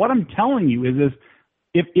answer. What I'm telling you is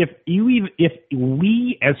if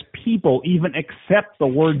we as people even accept the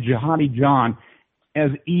word Jihadi John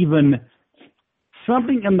as even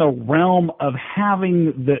something in the realm of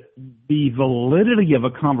having the validity of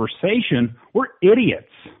a conversation, we're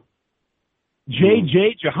idiots.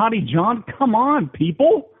 JJ, Jihadi John, come on,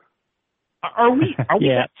 people. Are we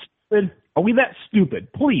that stupid? Are we that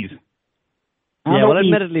stupid? Please. Yeah, well,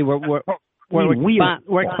 admittedly, we're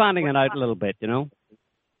expanding it out a little bit, you know.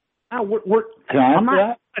 I'm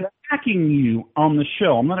not attacking you on the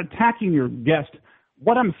show. I'm not attacking your guest.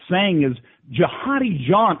 What I'm saying is, Jihadi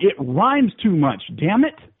John, it rhymes too much. Damn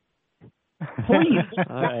it! Please,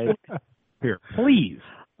 all right. Here, please.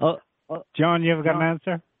 John, you ever got an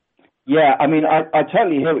answer? Yeah, I mean, I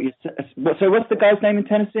totally hear what you say. So, what's the guy's name in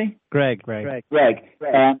Tennessee? Greg. Love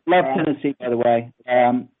Tennessee, by the way.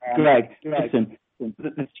 Greg, listen. The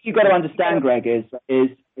thing you've got to understand, Greg, is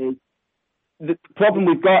the problem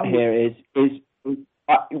we've got here is there's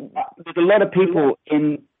a lot of people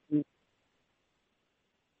in.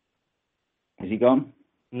 Has he gone?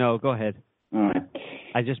 No, go ahead. All right.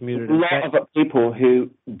 I just muted him. A lot of people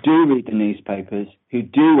who do read the newspapers, who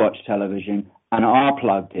do watch television, and are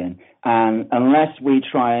plugged in. And unless we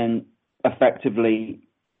try and effectively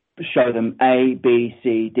show them A, B,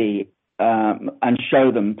 C, D, and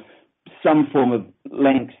show them some form of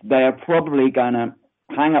links, they are probably going to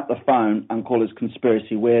hang up the phone and call us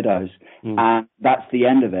conspiracy weirdos. And that's the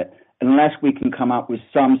end of it. Unless we can come up with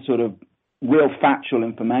some sort of real factual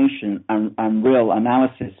information and real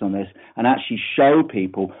analysis on this and actually show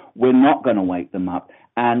people, we're not going to wake them up.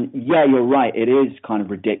 And yeah, you're right. It is kind of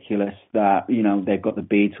ridiculous that, you know, they've got the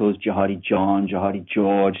Beatles, Jihadi John, Jihadi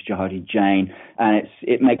George, Jihadi Jane, and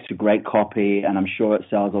it makes a great copy, and I'm sure it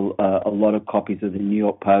sells a lot of copies of the New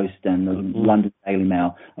York Post and the London Daily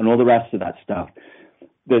Mail and all the rest of that stuff.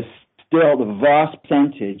 There's still the vast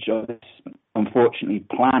percentage of this, unfortunately,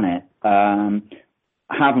 planet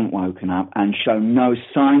haven't woken up and show no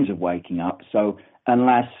signs of waking up. So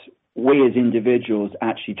unless we as individuals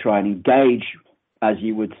actually try and engage, as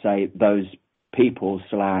you would say, those people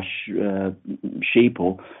 /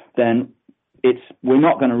 sheeple, then we're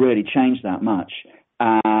not going to really change that much.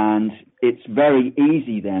 And it's very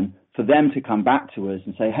easy then for them to come back to us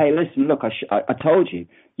and say, hey, listen, look, I told you,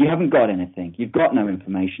 you haven't got anything. You've got no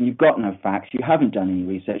information. You've got no facts. You haven't done any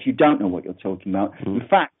research. You don't know what you're talking about. In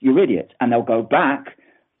fact, you're idiots. And they'll go back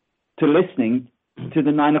to listening to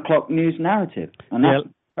the 9 o'clock news narrative. And I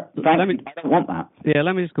don't want that. Yeah,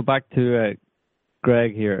 let me just go back to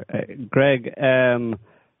Greg here. Greg,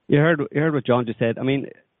 you heard what John just said. I mean,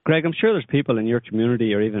 Greg, I'm sure there's people in your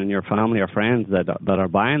community or even in your family or friends that are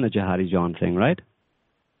buying the Jihadi John thing, right?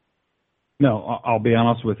 No, I'll be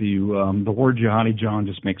honest with you. The word Jihadi John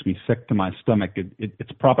just makes me sick to my stomach.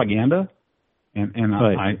 It's propaganda, and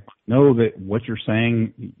right. I know that what you're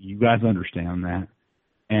saying, you guys understand that,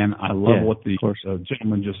 and I love what the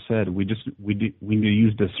gentleman just said. We need to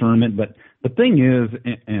use discernment, but the thing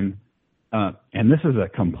is, and this is a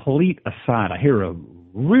complete aside. I hear a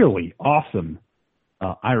really awesome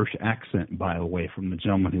Irish accent, by the way, from the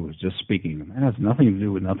gentleman who was just speaking. That has nothing to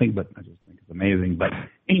do with nothing, but I just think it's amazing. But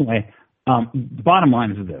anyway. The bottom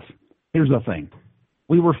line is this. Here's the thing.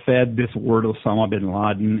 We were fed this word Osama bin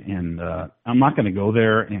Laden, and I'm not going to go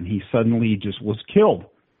there, and he suddenly just was killed.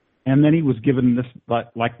 And then he was given this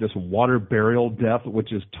like this water burial death,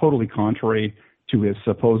 which is totally contrary to his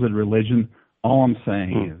supposed religion. All I'm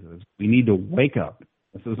saying is we need to wake up.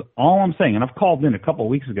 This is all I'm saying. And I've called in a couple of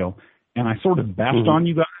weeks ago, and I sort of bashed on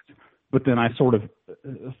you guys, but then I sort of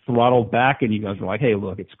throttled back, and you guys were like, hey,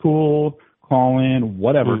 look, it's cool, call in,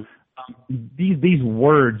 whatever. These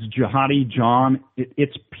words, Jihadi John,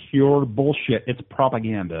 it's pure bullshit. It's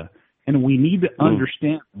propaganda. And we need to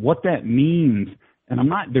understand what that means. And I'm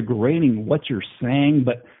not degrading what you're saying,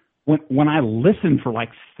 but when I listen for like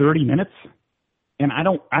 30 minutes and I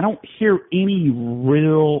don't hear any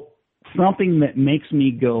real something that makes me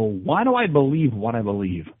go, why do I believe what I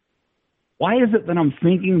believe? Why is it that I'm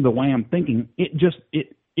thinking the way I'm thinking? It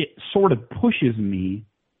sort of pushes me,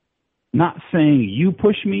 not saying you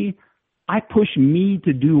push me, I push me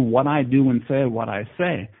to do what I do and say what I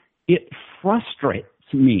say. It frustrates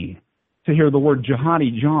me to hear the word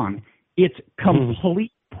Jihadi John. It's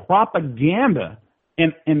complete propaganda.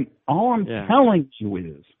 And all I'm telling you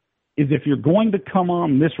is if you're going to come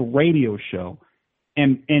on this radio show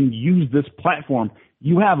and use this platform,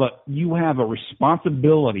 you have a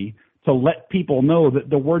responsibility to let people know that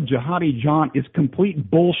the word Jihadi John is complete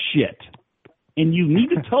bullshit. And you need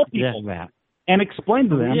to tell people that and explain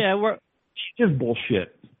to them. Yeah, it's just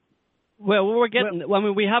bullshit. Well,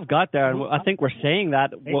 we have got there, and I think we're saying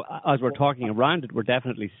that as we're talking around it. We're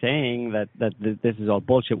definitely saying that this is all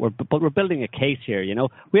bullshit. But we're building a case here. You know,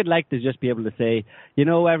 we'd like to just be able to say, you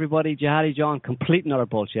know, everybody, Jihadi John, complete and utter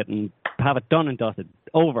bullshit, and have it done and dusted.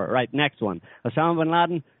 Over. Right. Next one. Osama bin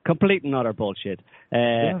Laden, complete and utter bullshit.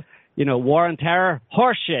 You know, war and terror,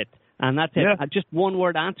 horseshit, and that's it. Just one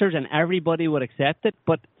word answers, and everybody would accept it.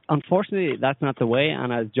 But unfortunately, that's not the way.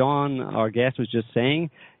 And as John, our guest, was just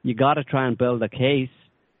saying, you got to try and build a case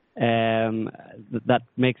that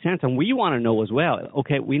makes sense. And we want to know as well.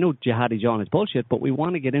 Okay, we know Jihadi John is bullshit, but we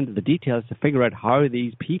want to get into the details to figure out how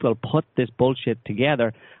these people put this bullshit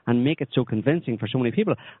together and make it so convincing for so many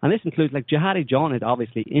people. And this includes, like, Jihadi John is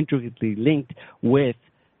obviously intricately linked with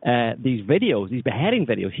these videos, these beheading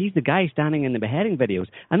videos. He's the guy standing in the beheading videos.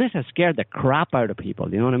 And this has scared the crap out of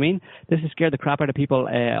people. You know what I mean? This has scared the crap out of people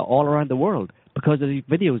all around the world because of these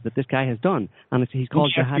videos that this guy has done. And he's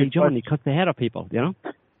called Jihadi John. He cuts the head of people, you know?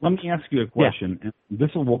 Let me ask you a question. And this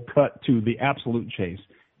will cut to the absolute chase.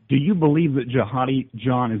 Do you believe that Jihadi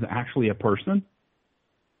John is actually a person?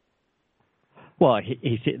 Well,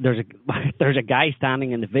 there's a guy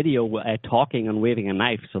standing in the video talking and waving a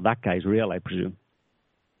knife, so that guy's real, I presume.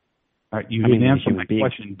 All right, you didn't answer my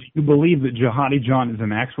question. Do you believe that Jihadi John is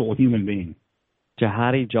an actual human being?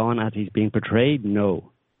 Jihadi John, as he's being portrayed,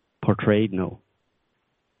 no. Portrayed, no.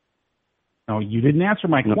 No, you didn't answer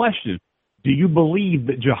my question. Do you believe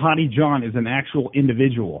that Jihadi John is an actual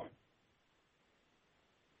individual?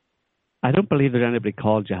 I don't believe there's anybody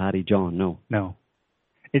called Jihadi John, no. No.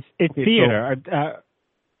 It's theater.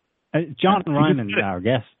 John Ryman, our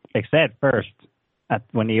guest, said first,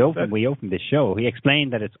 when we opened the show, he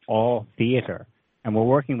explained that it's all theater, and we're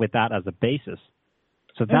working with that as a basis.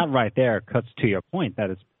 So that right there cuts to your point that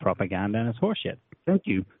it's propaganda and it's horseshit. Thank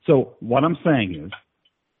you. So what I'm saying is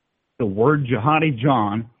the word Jihadi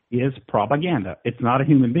John is propaganda. It's not a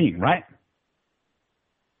human being, right?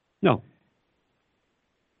 No.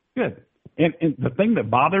 Good. And the thing that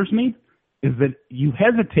bothers me is that you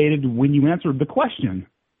hesitated when you answered the question.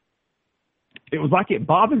 It was like it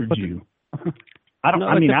bothered you. I don't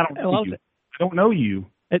know you. I don't know you.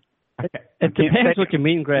 It depends what you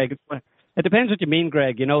mean, Greg. It It depends what you mean,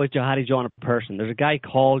 Greg. You know, is Jihadi John a person? There's a guy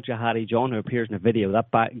called Jihadi John who appears in a video. That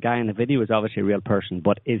guy in the video is obviously a real person,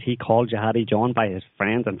 but is he called Jihadi John by his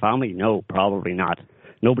friends and family? No, probably not.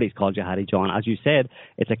 Nobody's called Jihadi John. As you said,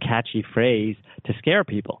 it's a catchy phrase to scare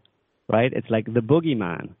people, right? It's like the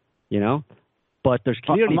boogeyman, you know? But there's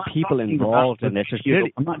clearly people involved in this.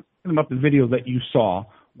 I'm not talking about the video that you saw.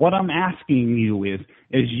 What I'm asking you is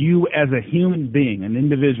you as a human being, an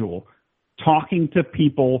individual, talking to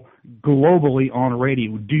people globally on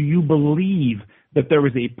radio, do you believe that there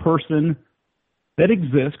is a person that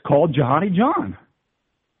exists called Jihadi John?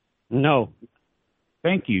 No.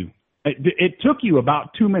 Thank you. It took you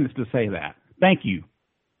about 2 minutes to say that. Thank you.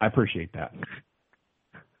 I appreciate that.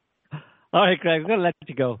 All right, Greg, we're going to let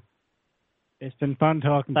you go. It's been fun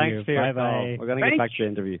talking to you. Thanks for your call. We're going to get back to the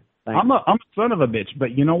interview. Thanks. I'm a son of a bitch,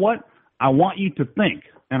 but you know what? I want you to think,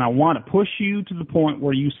 and I want to push you to the point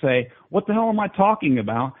where you say, what the hell am I talking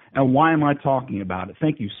about, and why am I talking about it?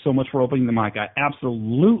 Thank you so much for opening the mic. I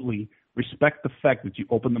absolutely respect the fact that you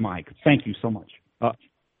opened the mic. Thank you so much.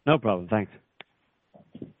 No problem. Thanks.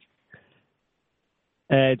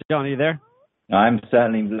 John, are you there? I'm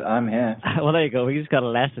here. Well, there you go. We just got a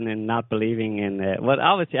lesson in not believing in. Well,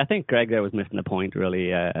 obviously, I think Greg there was missing the point,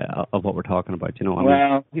 really, of what we're talking about. You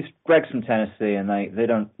know, Greg's from Tennessee, and they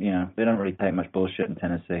don't really take much bullshit in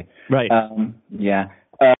Tennessee. Right.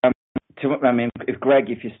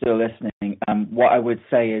 If you're still listening, what I would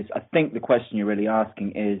say is, I think the question you're really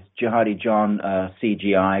asking is Jihadi John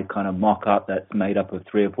CGI kind of mock-up that's made up of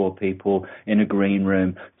 3 or 4 people in a green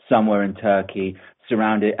room somewhere in Turkey,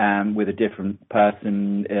 surrounded with a different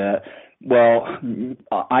person. Well,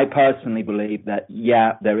 I personally believe that,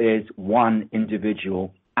 there is one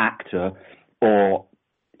individual actor or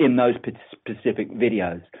in those specific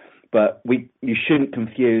videos, but you shouldn't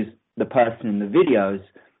confuse the person in the videos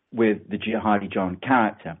with the Jihadi John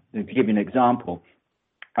character. To give you an example,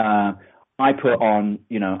 I put on,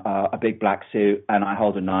 a big black suit and I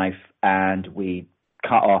hold a knife and we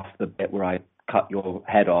cut off the bit where I cut your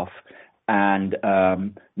head off. And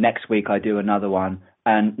next week I do another one,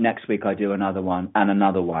 and next week I do another one, and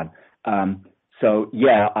another one.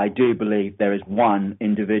 I do believe there is one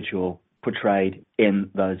individual portrayed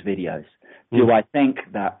in those videos. Do I think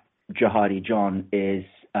that Jihadi John is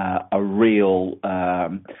a real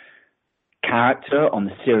character on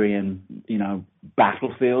the Syrian,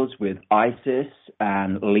 battlefields with ISIS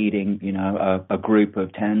and leading, a group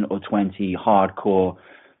of 10 or 20 hardcore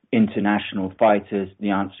international fighters?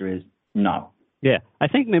 The answer is no. Yeah, I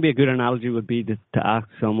think maybe a good analogy would be to ask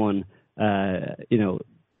someone,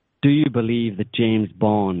 do you believe that James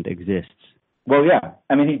Bond exists? Well, yeah.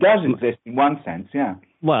 I mean, he does exist in one sense, yeah.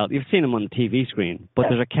 Well, you've seen him on the TV screen, but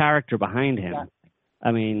there's a character behind him. Yeah.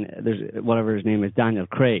 I mean, there's whatever his name is, Daniel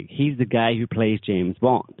Craig. He's the guy who plays James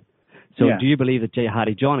Bond. So do you believe that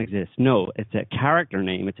Jihadi John exists? No, it's a character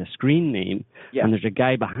name, it's a screen name, and there's a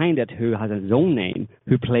guy behind it who has his own name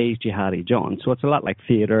who plays Jihadi John. So it's a lot like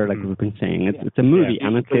theater, like we've been saying. It's a movie. Do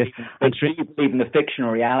you believe in the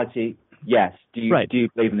fictional reality? Yes. Do you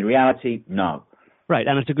believe in the reality? No. Right,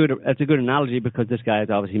 and it's a good analogy because this guy is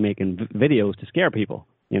obviously making videos to scare people.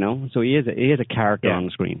 So he is a character on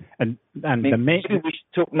the screen. And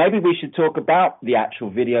maybe we should talk about the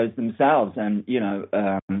actual videos themselves, and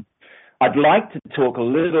I'd like to talk a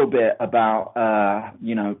little bit about,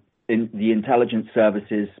 the intelligence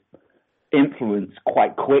services influence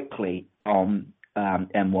quite quickly on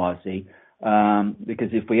Emwazi,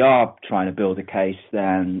 because if we are trying to build a case,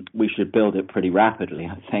 then we should build it pretty rapidly,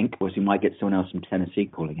 I think, or we might get someone else from Tennessee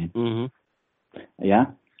calling in. Mm-hmm. Yeah?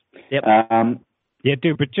 Yep.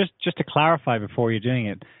 But just to clarify before you're doing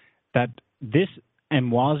it, that this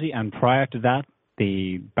Emwazi and prior to that,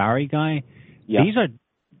 the Barry guy, these are...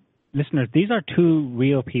 Listeners, these are 2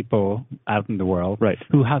 real people out in the world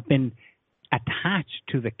who have been attached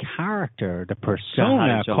to the character, the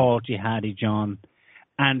persona called Jihadi John,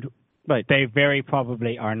 and they very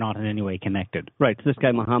probably are not in any way connected. Right. So this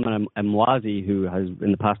guy, Mohammed Emwazi, who has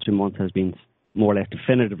in the past 2 months has been more or less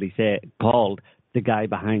definitively called the guy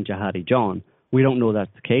behind Jihadi John. We don't know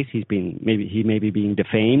that's the case. He may be being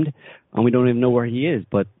defamed, and we don't even know where he is.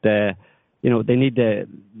 But they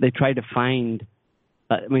tried to find.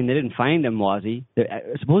 They didn't find Emwazi.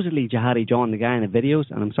 Supposedly Jihadi John, the guy in the videos,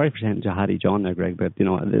 and I'm sorry for saying Jihadi John there, Greg, but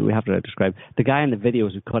we have to describe the guy in the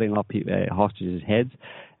videos who's cutting off hostages' heads.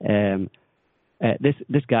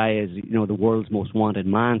 This guy is the world's most wanted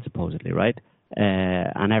man, supposedly, right?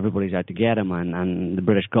 And everybody's out to get him, and the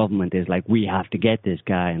British government is like, we have to get this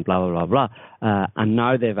guy, and blah blah blah blah. And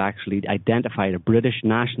now they've actually identified a British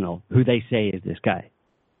national who they say is this guy,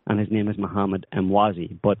 and his name is Mohammed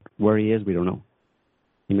Emwazi. But where he is, we don't know.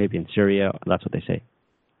 He may be in Syria. That's what they say.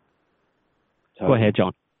 Totally. Go ahead,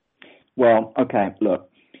 John. Well, okay, look.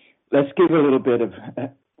 Let's give a little bit of...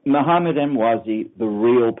 Mohammed Emwazi, the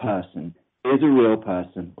real person, is a real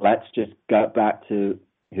person. Let's just go back to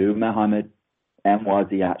who Mohammed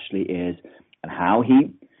Emwazi actually is and how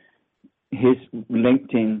he's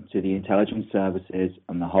linked in to the intelligence services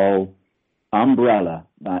and the whole umbrella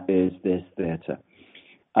that is this theater.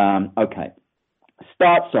 Okay.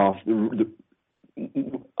 Starts off,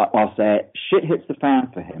 I'll say it, shit hits the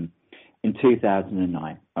fan for him in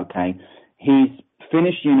 2009, okay? He's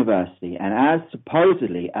finished university, and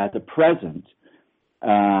supposedly as a present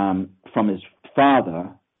from his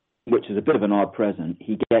father, which is a bit of an odd present,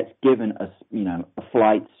 he gets given a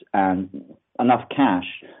flight and enough cash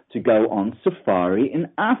to go on safari in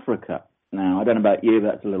Africa. Now, I don't know about you,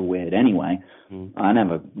 but that's a little weird anyway. I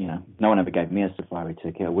never, no one ever gave me a safari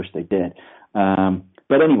ticket. I wish they did.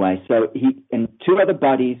 But anyway, so he and two other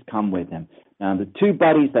buddies come with him. Now, the two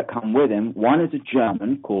buddies that come with him, one is a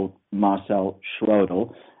German called Marcel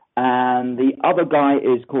Schrodel, and the other guy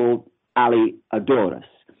is called Ali Adoris.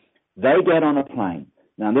 They get on a plane.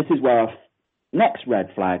 Now, this is where our next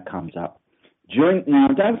red flag comes up. Now,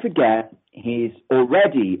 don't forget, he's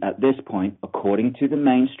already, at this point, according to the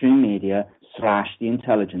mainstream media / the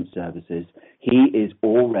intelligence services, he is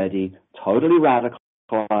already totally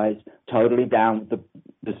radicalized, totally down with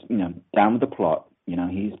the plot.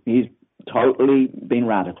 He's totally been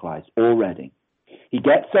radicalized already. He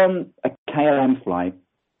gets on a KLM flight.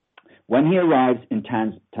 When he arrives in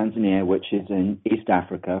Tanzania, which is in East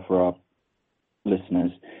Africa for our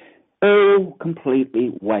listeners, all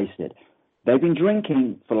completely wasted. They've been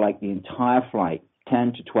drinking for the entire flight,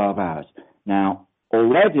 10 to 12 hours. Now, we're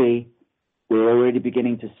already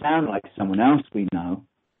beginning to sound like someone else we know.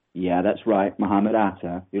 Yeah, that's right, Mohammed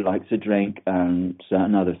Atta, who likes to drink and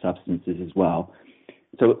certain other substances as well.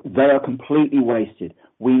 So they are completely wasted.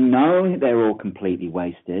 We know they're all completely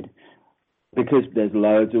wasted because there's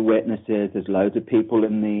loads of witnesses, there's loads of people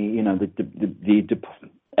in the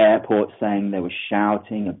airport saying they were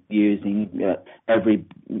shouting, abusing, every,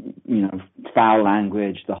 foul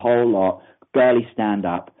language, the whole lot, barely stand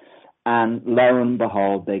up. And lo and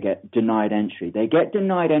behold, they get denied entry. They get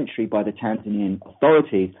denied entry by the Tanzanian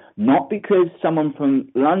authorities, not because someone from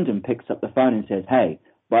London picks up the phone and says, hey,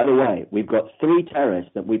 by the way, we've got 3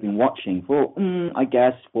 terrorists that we've been watching for, I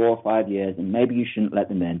guess, 4 or 5 years, and maybe you shouldn't let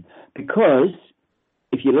them in. Because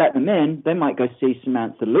if you let them in, they might go see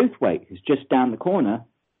Samantha Luthwaite, who's just down the corner,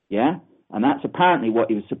 yeah? And that's apparently what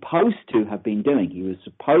he was supposed to have been doing. He was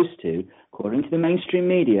supposed to, according to the mainstream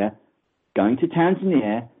media, going to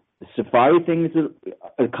Tanzania. The safari thing is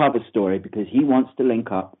a cover story because he wants to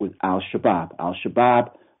link up with Al-Shabaab.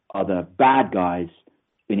 Al-Shabaab are the bad guys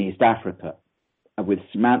in East Africa, with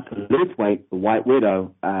Samantha Luthwaite, the White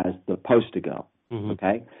Widow, as the poster girl. Mm-hmm.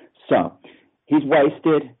 Okay? So, he's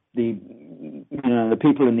wasted. The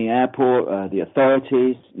people in the airport, the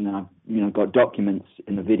authorities, got documents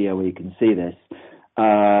in the video where you can see this,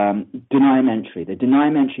 deny him entry. They deny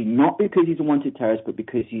him entry not because he's a wanted terrorist, but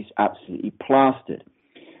because he's absolutely plastered.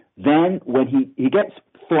 Then when he gets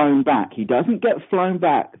flown back, he doesn't get flown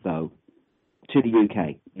back, though, to the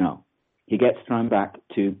UK. No. He gets thrown back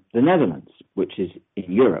to the Netherlands, which is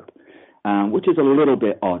in Europe, which is a little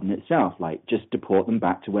bit odd in itself, like just deport them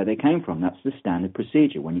back to where they came from. That's the standard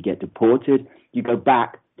procedure. When you get deported, you go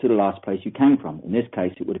back to the last place you came from. In this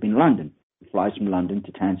case, it would have been London. He flies from London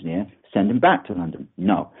to Tanzania, send him back to London.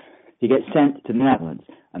 No. He gets sent to the Netherlands.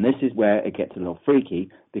 And this is where it gets a little freaky,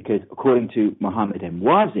 because according to Mohammed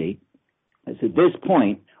Emwazi, it's at this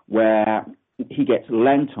point where he gets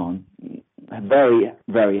lent on very,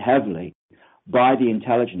 very heavily by the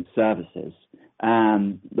intelligence services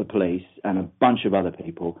and the police and a bunch of other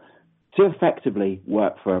people to effectively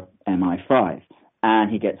work for MI5.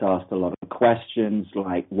 And he gets asked a lot of questions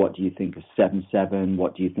like, what do you think of 7/7?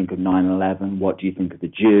 What do you think of 9/11? What do you think of the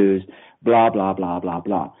Jews? Blah, blah, blah, blah,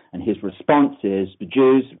 blah. And his response is, the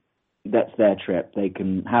Jews, that's their trip. They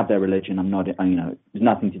can have their religion. I'm not, there's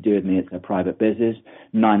nothing to do with me. It's their private business.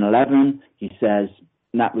 9/11, he says,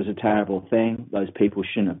 that was a terrible thing. Those people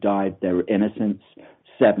shouldn't have died. They were innocents.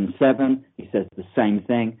 7/7, he says the same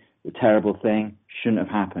thing. The terrible thing shouldn't have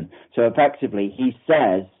happened. So effectively, he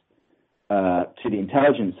says to the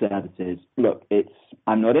intelligence services, look,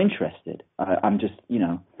 I'm not interested. I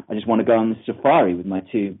just want to go on the safari with my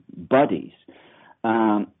 2 buddies.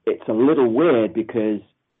 It's a little weird because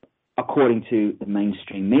according to the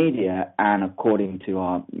mainstream media and according to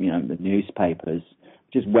our, the newspapers,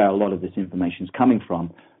 which is where a lot of this information is coming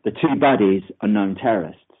from, the 2 buddies are known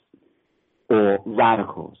terrorists or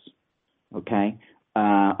radicals, okay?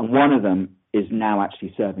 And one of them is now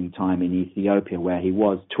actually serving time in Ethiopia where he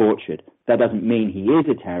was tortured. That doesn't mean he is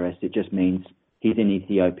a terrorist. It just means he's in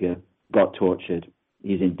Ethiopia, got tortured.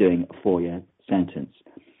 He's doing a 4-year sentence.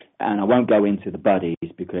 And I won't go into the buddies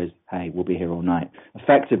because, hey, we'll be here all night.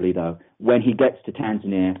 Effectively, though, when he gets to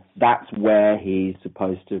Tanzania, that's where he's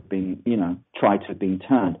supposed to have been, tried to have been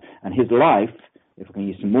turned. And his life, if I can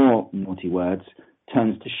use some more naughty words,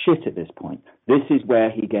 turns to shit at this point. This is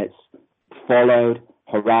where he gets followed,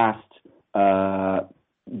 harassed.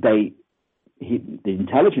 The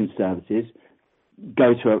intelligence services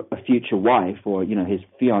go to a future wife or, his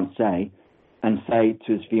fiancée and say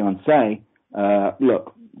to his fiancée,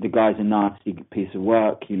 look, the guy's a nasty piece of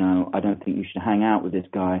work, I don't think you should hang out with this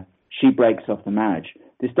guy. She breaks off the marriage.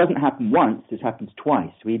 This doesn't happen once, this happens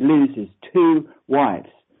twice. So he loses 2 wives.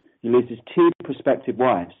 He loses 2 prospective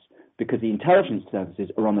wives because the intelligence services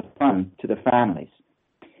are on the phone to the families.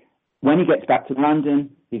 When he gets back to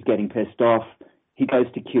London, he's getting pissed off. He goes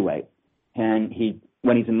to Kuwait. And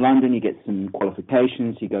when he's in London, he gets some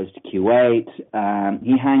qualifications. He goes to Kuwait.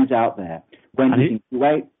 He hangs out there. When he's in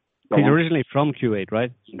Kuwait... He's originally from Kuwait,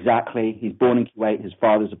 right? Exactly. He's born in Kuwait. His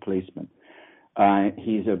father's a policeman.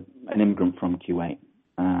 He's an immigrant from Kuwait.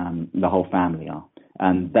 The whole family are.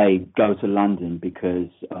 And they go to London because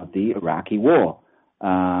of the Iraqi war.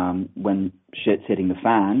 When shit's hitting the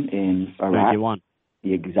fan in Iraq,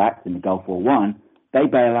 in the Gulf War I, they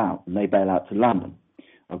bail out. And they bail out to London.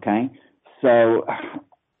 Okay? So,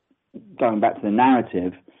 going back to the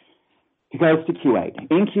narrative, he goes to Kuwait.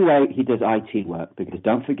 In Kuwait, he does IT work because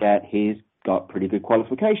don't forget, he's got pretty good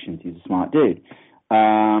qualifications. He's a smart dude.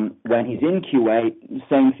 When he's in Kuwait,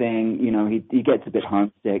 same thing. He gets a bit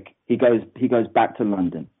homesick. He goes back to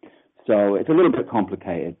London. So it's a little bit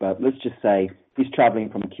complicated, but let's just say he's traveling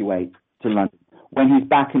from Kuwait to London. When he's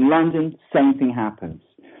back in London, same thing happens,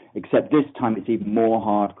 except this time it's even more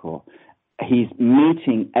hardcore. He's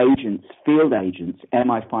meeting agents, field agents,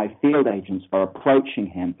 MI5 field agents are approaching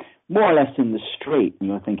him more or less in the street. And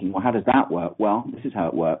you're thinking, well, how does that work? Well, this is how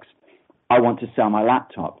it works. I want to sell my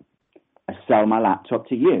laptop. I sell my laptop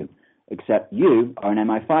to you, except you are an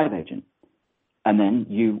MI5 agent. And then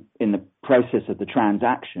you, in the process of the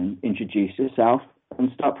transaction, introduce yourself and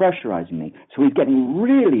start pressurizing me. So he's getting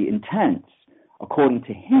really intense, according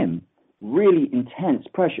to him, really intense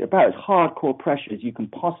pressure, about as hardcore pressure as you can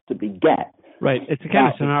possibly get. Right. It's the kind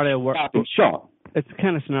of scenario where shot. It's the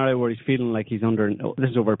kind of scenario where he's feeling like he's under.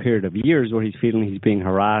 This is over a period of years where he's feeling he's being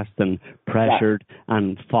harassed and pressured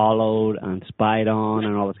and followed and spied on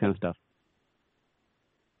and all this kind of stuff.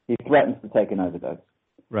 He threatens to take an overdose.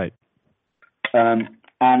 Right.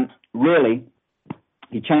 And really,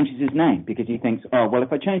 he changes his name because he thinks, oh, well,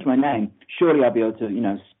 if I change my name, surely I'll be able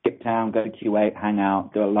to, skip town, go to Kuwait, hang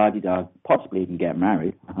out, do a la-di-da, possibly even get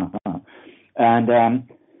married. And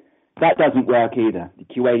that doesn't work either. The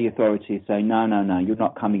Kuwaiti authorities say, no, you're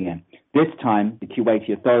not coming in. This time, the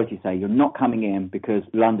Kuwaiti authorities say, you're not coming in because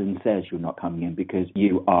London says you're not coming in because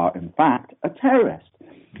you are, in fact, a terrorist.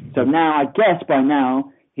 So now, I guess by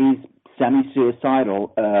now, he's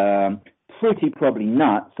semi-suicidal, pretty probably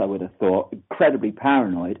nuts, I would have thought, incredibly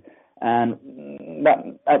paranoid. And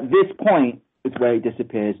at this point is where he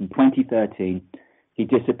disappears. In 2013, he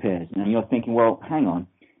disappears. And you're thinking, well, hang on.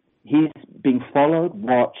 He's being followed,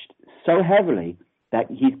 watched so heavily that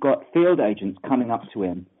he's got field agents coming up to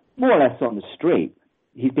him, more or less on the street.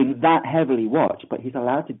 He's been that heavily watched, but he's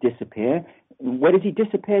allowed to disappear. Where does he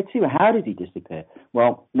disappear to? How does he disappear?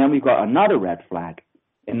 Well, then we've got another red flag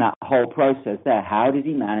in that whole process there. How does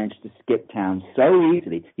he manage to skip town so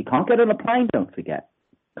easily? He can't get on a plane, don't forget.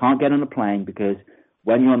 Can't get on a plane because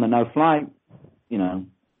when you're on the no-fly,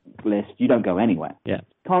 list, you don't go anywhere. Yeah.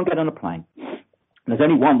 Can't get on a plane. There's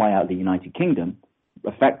only one way out of the United Kingdom,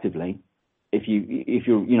 effectively. If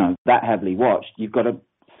you're that heavily watched, you've got to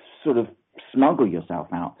sort of smuggle yourself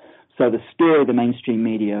out. So the story the mainstream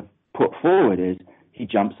media put forward is he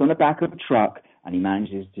jumps on the back of a truck and he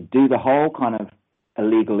manages to do the whole kind of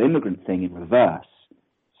illegal immigrant thing in reverse.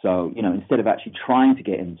 So, instead of actually trying to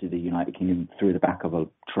get into the United Kingdom through the back of a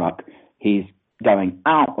truck, he's going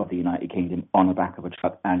out of the United Kingdom on the back of a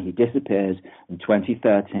truck, and he disappears in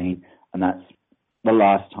 2013, and that's the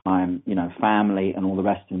last time, family and all the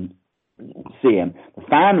rest of them see him. The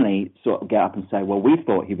family sort of get up and say, well, we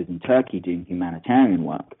thought he was in Turkey doing humanitarian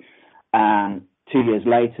work. And 2 years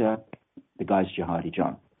later, the guy's Jihadi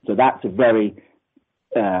John. So that's a very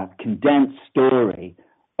condensed story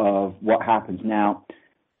of what happens. Now,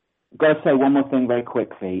 I've got to say one more thing very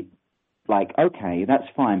quickly. Like, okay, that's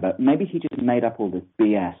fine, but maybe he just made up all this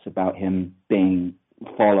BS about him being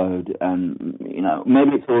followed, and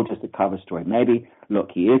maybe it's all just a cover story. Maybe, look,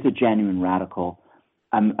 he is a genuine radical.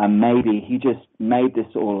 and maybe he just made this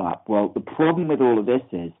all up. Well, the problem with all of this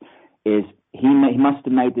is he must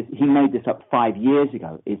have made this. He made this up 5 years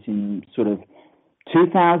ago. It's in sort of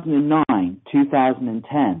 2009,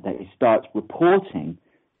 2010 that he starts reporting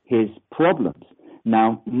his problems.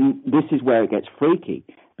 Now, this is where it gets freaky,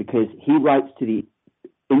 because he writes to the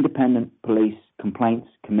Independent Police Complaints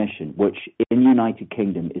Commission, which in the United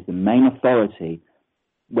Kingdom is the main authority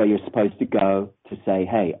where you're supposed to go to say,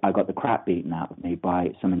 hey, I got the crap beaten out of me by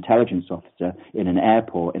some intelligence officer in an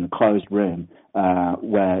airport in a closed room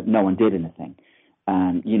where no one did anything.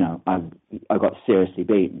 And, you know, I got seriously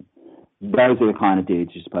beaten. Those are the kind of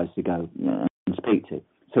dudes you're supposed to go and speak to.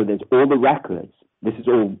 So there's all the records. This is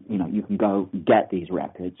all, you know, you can go get these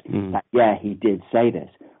records. That, yeah, he did say this.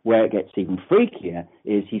 Where it gets even freakier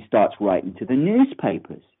is he starts writing to the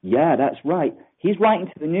newspapers. Yeah, that's right. He's writing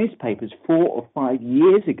to the newspapers 4 or 5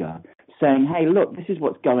 years ago saying, hey, look, this is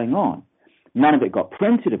what's going on. None of it got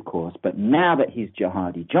printed, of course, but now that he's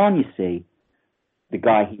Jihadi John, you see, the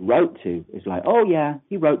guy he wrote to is like, oh, yeah,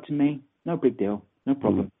 he wrote to me. No big deal. No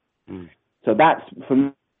problem. So that's, for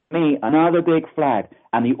me, another big flag.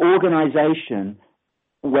 And the organization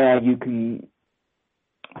where you can,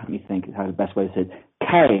 let me think how the best way to say it,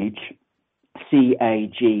 CAGE,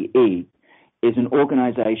 C-A-G-E, is an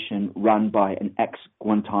organization run by an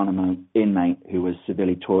ex-Guantanamo inmate who was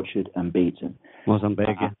severely tortured and beaten. Moazzam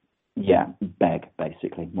Begg. Yeah, Begg,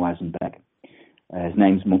 basically, Moazzam Begg. His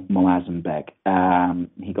name's Moazzam Begg.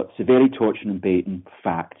 He got severely tortured and beaten,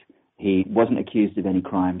 fact. He wasn't accused of any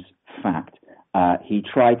crimes, fact. He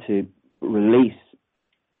tried to release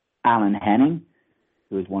Alan Henning,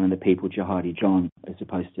 who was one of the people Jihadi John is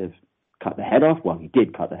supposed to have cut the head off. Well, he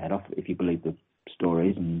did cut the head off, if you believe the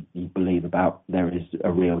stories and you believe about there is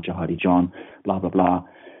a real Jihadi John, blah, blah, blah.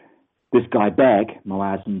 This guy Begg,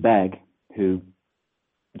 Moazzam Begg, who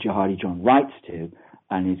Jihadi John writes to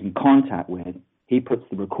and is in contact with, he puts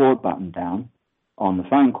the record button down on the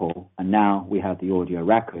phone call, and now we have the audio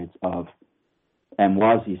records of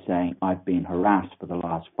Mwazi saying, I've been harassed for the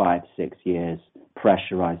last 5-6 years,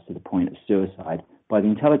 pressurized to the point of suicide by the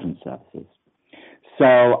intelligence services.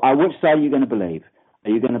 So which side are you going to believe?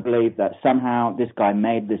 Are you going to believe that somehow this guy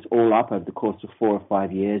made this all up over the course of 4 or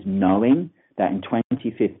 5 years, knowing that in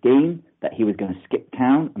 2015 that he was going to skip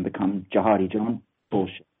town and become Jihadi John?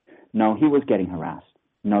 Bullshit. No, he was getting harassed.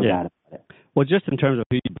 No doubt about it. Well, just in terms of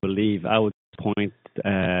who you believe, I would point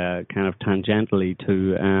kind of tangentially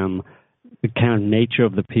to the kind of nature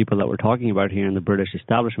of the people that we're talking about here in the British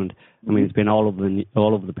establishment. I mean, it's been all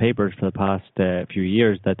over the papers for the past few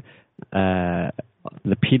years that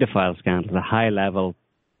the paedophile scandal, the high-level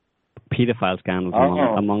paedophile scandals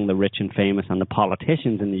among the rich and famous and the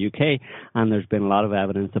politicians in the UK, and there's been a lot of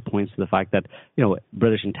evidence that points to the fact that, you know,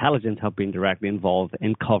 British intelligence have been directly involved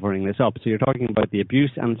in covering this up. So you're talking about the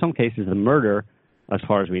abuse and in some cases the murder, as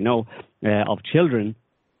far as we know, of children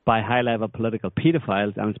by high-level political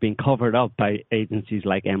paedophiles, and it's being covered up by agencies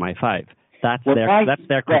like MI5. That's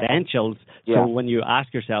their credentials. Yeah. So when you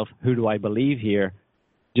ask yourself, who do I believe here,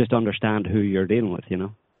 just understand who you're dealing with, you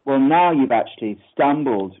know? Well, now you've actually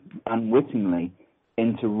stumbled unwittingly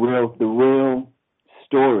into the real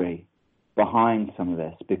story behind some of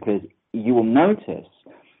this, because you will notice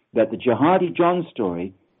that the Jihadi John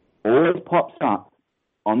story always pops up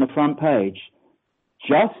on the front page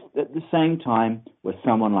just at the same time where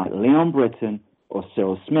someone like Leon Britton or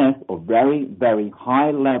Cyril Smith or very, very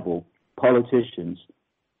high-level politicians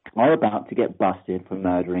are about to get busted for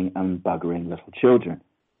murdering and buggering little children.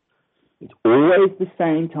 It's always the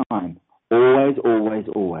same time. Always, always,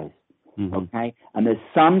 always. Mm-hmm. Okay? And there's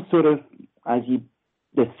some sort of,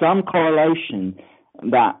 there's some correlation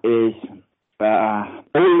that is, all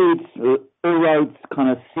roads kind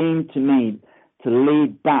of seem to me to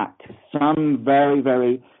lead back to some very,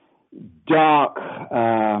 very dark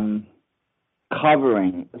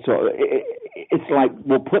covering. So it's like,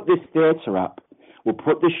 we'll put this theater up, we'll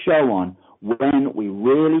put this show on when we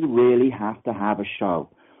really, really have to have a show.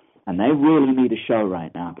 And they really need a show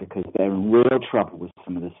right now because they're in real trouble with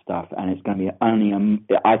some of this stuff. And it's going to be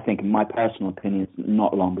I think, in my personal opinion, it's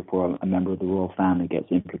not long before a member of the royal family gets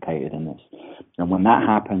implicated in this. And when that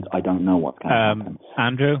happens, I don't know what's going to happen.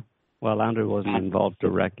 Andrew? Well, Andrew wasn't involved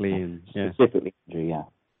directly. Specifically, Andrew, yeah.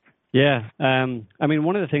 Yeah. I mean,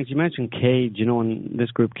 one of the things you mentioned, CAGE, you know, in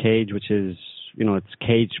this group CAGE, which is, you know, it's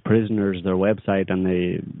Caged Prisoners, their website, and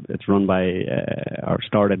it's run by or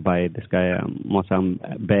started by this guy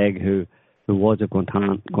Moazzam Begg, who was a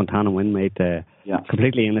Guantanamo inmate,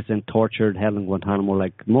 completely innocent, tortured, held in Guantanamo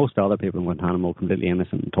like most other people in Guantanamo, completely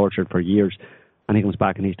innocent and tortured for years. and he comes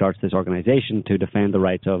back and he starts this organization to defend the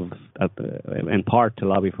rights of in part to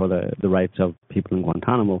lobby for the rights of people in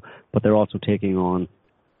Guantanamo, but they're also taking on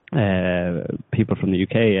people from the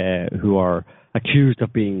UK who are accused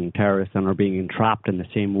of being terrorists and are being entrapped in the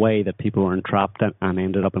same way that people were entrapped and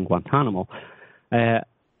ended up in Guantanamo.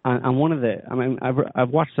 And one of I've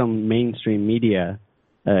watched some mainstream media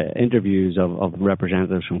interviews of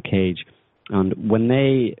representatives from Cage, and when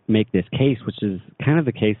they make this case, which is kind of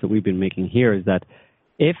the case that we've been making here, is that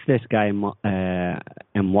if this guy Mohammed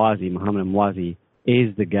Emwazi,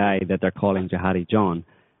 is the guy that they're calling Jihadi John,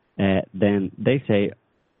 then they say,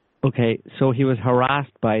 okay, so he was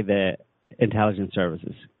harassed by the intelligence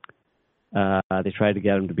services. They tried to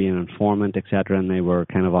get him to be an informant, etc., and they were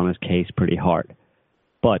kind of on his case pretty hard.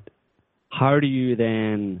 But how do you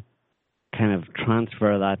then kind of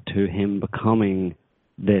transfer that to him becoming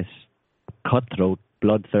this cutthroat,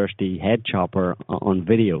 bloodthirsty head chopper on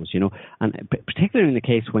videos, you know? And particularly in the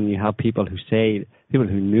case when you have people who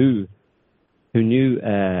knew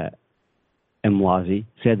Emwazi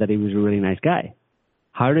said that he was a really nice guy.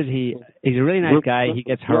 How did he's a really nice guy, he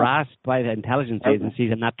gets harassed by the intelligence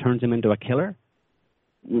agencies and that turns him into a killer?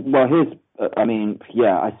 Well,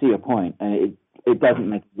 I see your point, and it doesn't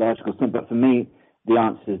make logical sense, but for me, the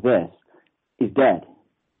answer is this. He's dead.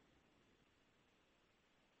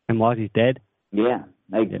 Emwazi's dead? Yeah.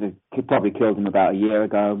 They probably killed him about a year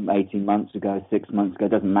ago, 18 months ago, 6 months ago,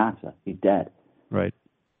 it doesn't matter. He's dead. Right.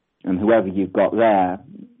 And whoever you've got there,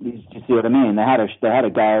 you see what I mean? They had a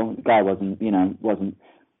go. The guy wasn't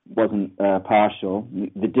partial.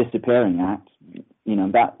 The disappearing act, he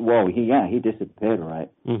disappeared,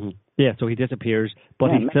 right? Mm-hmm. Yeah, so he disappears,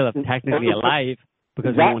 but he's still technically alive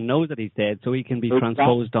because no one knows that he's dead, so he can be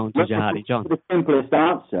transposed onto Jihadi John. The simplest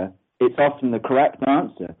answer, it's often the correct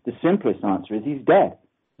answer. The simplest answer is he's dead.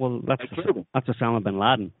 Well, that's Osama bin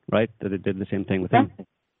Laden, right? That it did the same thing with him.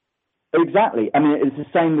 Exactly. I mean, it's the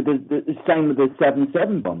same with the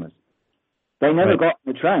 7/7 bombers. They never got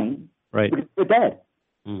on the train, right? Because they're dead.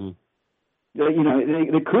 Mm-hmm.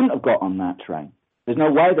 They couldn't have got on that train. There's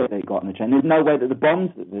no way that they got on the train. There's no way that the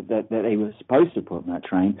bombs that they were supposed to put on that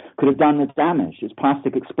train could have done the damage. It's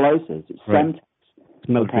plastic explosives. It's Semtex. It's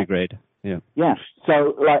military grade. Yeah. Yeah.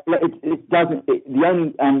 So it doesn't.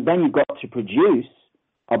 And then you've got to produce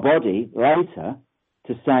a body later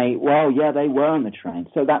to say, well, yeah, they were on the train.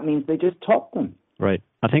 So that means they just topped them. Right.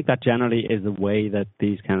 I think that generally is the way that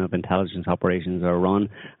these kind of intelligence operations are run.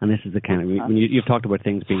 And this is the kind of, when you've talked about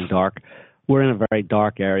things being dark, we're in a very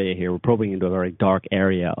dark area here. We're probing into a very dark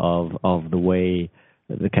area of the way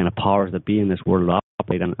the kind of powers that be in this world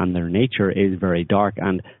operate, and their nature is very dark.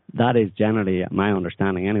 And that is generally, my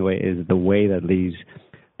understanding anyway, is the way that these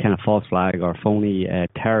kind of false flag or phony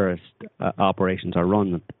terrorist operations are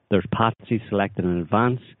run. There's patsies selected in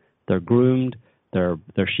advance. They're groomed. They're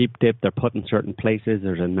sheep dipped. They're put in certain places.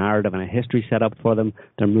 There's a narrative and a history set up for them.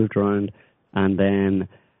 They're moved around, and then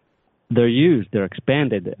they're used. They're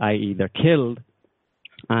expended, i.e., they're killed.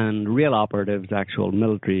 And real operatives, actual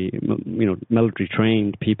military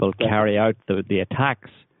trained people carry out the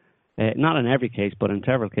attacks. Not in every case, but in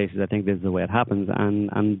several cases, I think this is the way it happens. And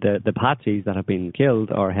the patsies that have been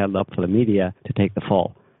killed are held up for the media to take the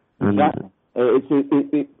fall. And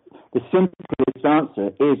exactly. The simplest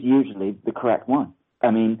answer is usually the correct one.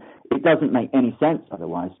 I mean, it doesn't make any sense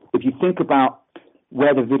otherwise. If you think about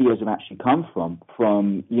where the videos have actually come from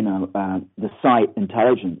the Site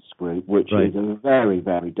Intelligence Group, which is a very,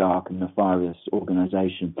 very dark and nefarious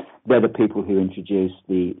organization. They're the people who introduced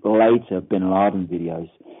the later Bin Laden videos,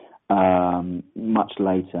 much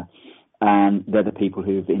later. And they're the people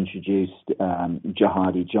who've introduced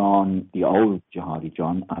Jihadi John, the old Jihadi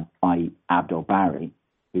John, i.e. Abdel Barry,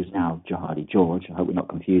 who's now Jihadi George. I hope we're not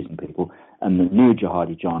confusing people. And the new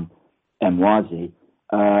Jihadi John, Emwazi.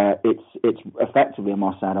 It's effectively a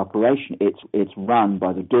Mossad operation. It's run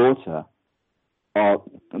by the daughter of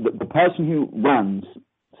the person who runs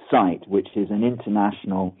SITE, which is an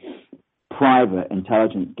international private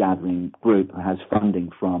intelligence gathering group who has funding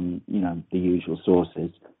from the usual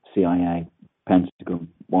sources: CIA, Pentagon,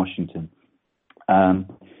 Washington.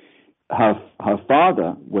 Her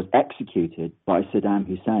father was executed by Saddam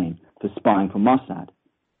Hussein for spying for Mossad.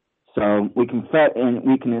 So we can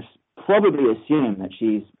probably assume that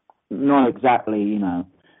she's not exactly,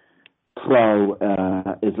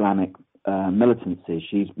 pro-Islamic militancy.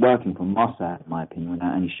 She's working for Mossad, in my opinion,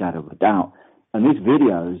 without any shadow of a doubt. And these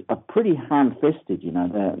videos are pretty ham-fisted,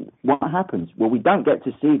 What happens? Well, we don't get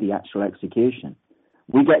to see the actual execution.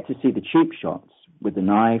 We get to see the cheap shots with the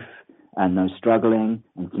knife and those struggling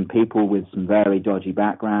and some people with some very dodgy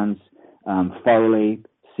backgrounds, Foley,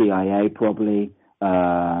 CIA probably,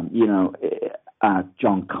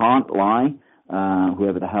 John Can't Lie,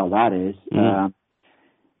 whoever the hell that is.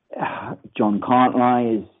 John Can't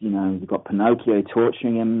Lie is, you've got Pinocchio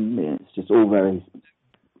torturing him. It's just all very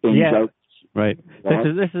jokes. Right.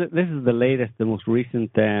 This is the latest, the most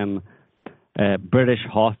recent British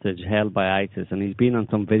hostage held by ISIS, and he's been on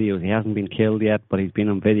some videos. He hasn't been killed yet, but he's been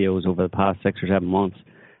on videos over the past 6 or 7 months.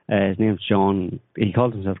 His name's John. He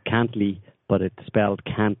calls himself Cantley, but it's spelled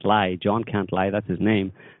Can't Lie. John Can't Lie, that's his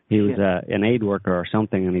name. He was an aid worker or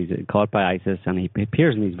something, and he's caught by ISIS, and he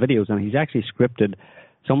appears in these videos, and he's actually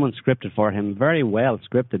someone scripted for him, very well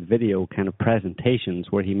scripted video kind of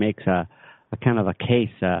presentations where he makes a kind of a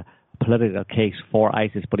case, a political case for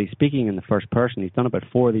ISIS, but he's speaking in the first person. He's done about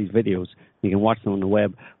 4 of these videos. You can watch them on the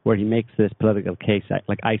web where he makes this political case,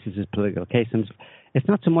 like ISIS's political case. And it's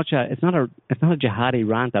not so much it's not a jihadi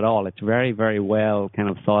rant at all. It's very, very well kind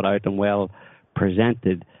of thought out and well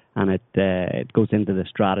presented, and it goes into the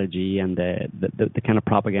strategy and the kind of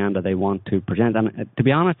propaganda they want to present. And to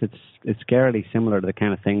be honest, it's scarily similar to the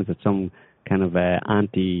kind of things that some kind of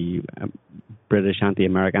anti-British,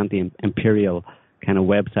 anti-American, anti-imperial kind of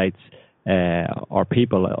websites or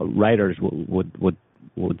people, writers would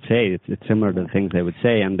say. It's similar to the things they would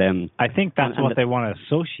say, and I think that's what they want to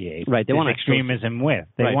associate. Right, they want extremism with.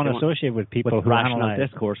 They want to associate with people with who rational analyze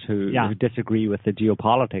discourse who disagree with the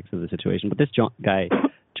geopolitics of the situation. But this guy,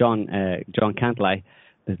 John Can't Lie,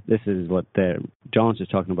 this is what John's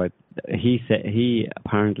just talking about. He said he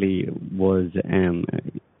apparently was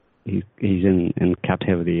he's in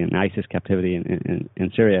captivity, in ISIS captivity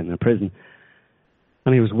in Syria, in a prison.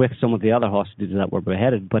 And he was with some of the other hostages that were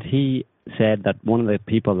beheaded, but he said that one of the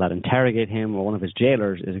people that interrogate him, or one of his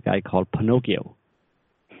jailers, is a guy called Pinocchio,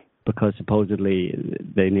 because supposedly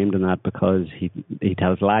they named him that because he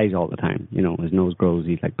tells lies all the time. His nose grows.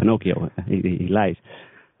 He's like Pinocchio. He lies,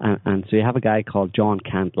 and so you have a guy called John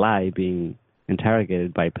Can't Lie being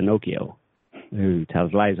interrogated by Pinocchio, who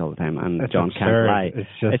tells lies all the time, and That's John absurd. Can't Lie.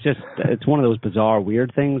 It's one of those bizarre,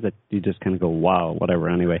 weird things that you just kind of go, wow, whatever,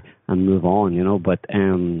 anyway, and move on, But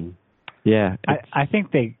I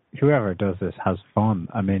think whoever does this has fun.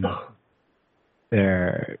 I mean,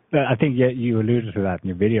 I think you alluded to that in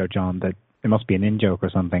your video, John, that it must be an in-joke or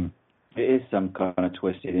something. It is some kind of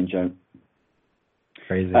twisted in-joke.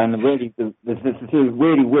 Crazy. And really, the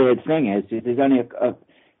really weird thing is there's only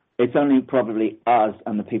it's only probably us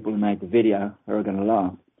and the people who made the video who are going to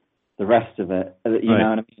laugh. The rest of it, know what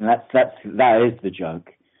I mean? That is the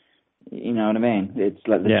joke. You know what I mean? It's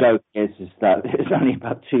like the joke is that it's only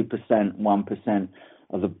about 2%, 1%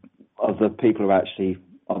 of the people who are actually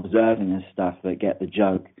observing this stuff that get the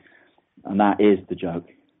joke, and that is the joke.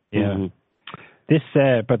 Yeah. Mm-hmm. This,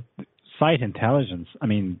 but site intelligence. I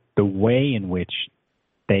mean, the way in which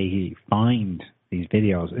they find these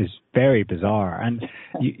videos is very bizarre. And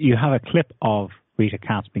you have a clip of Rita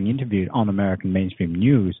Katz being interviewed on American mainstream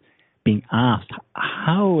news, being asked,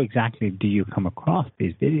 how exactly do you come across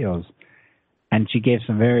these videos? And she gave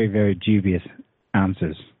some very, very dubious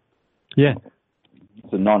answers. Yeah.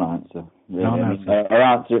 It's a non-answer. Really. Non-answer. I mean, her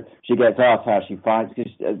answer, she gets asked how she finds,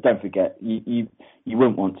 because don't forget, you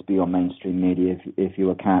wouldn't want to be on mainstream media if you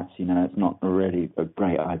were Katz. It's not really a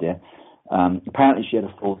great idea. Apparently she had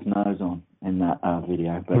a false nose on in that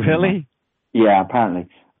video. But, really? Yeah, apparently.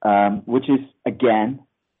 Which is, again,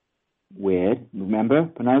 weird. Remember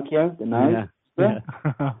Pinocchio, the nose? Yeah.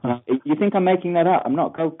 You think I'm making that up? I'm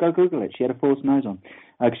not. Go Google it. She had a false nose on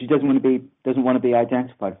because she doesn't want to be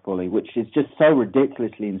identified fully, which is just so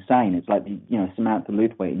ridiculously insane. It's like Samantha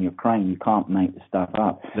Luthwaite in Ukraine. You can't make the stuff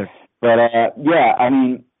up. But I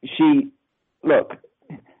mean,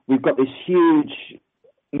 we've got this huge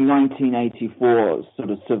 1984 sort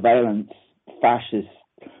of surveillance fascist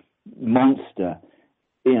monster,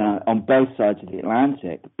 on both sides of the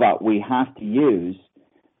Atlantic, but we have to use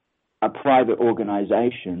a private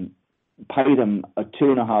organization, pay them a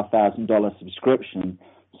 $2,500 subscription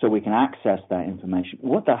so we can access that information.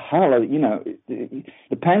 What the hell?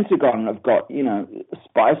 The Pentagon have got,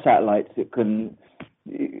 spy satellites that can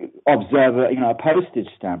observe a postage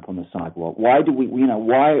stamp on the sidewalk. Why do we,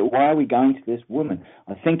 why are we going to this woman?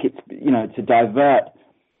 I think it's, to divert,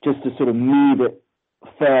 just to sort of move it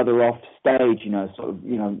further off stage,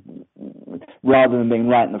 rather than being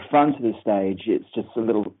right in the front of the stage, it's just a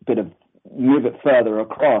little bit of move it further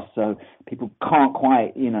across so people can't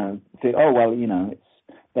quite, think,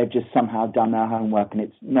 they've just somehow done their homework and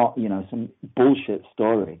it's not, some bullshit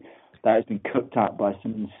story that has been cooked up by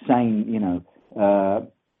some insane,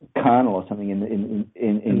 colonel or something in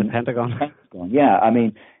the Pentagon. Yeah, I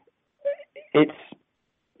mean,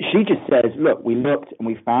 she just says, look, we looked and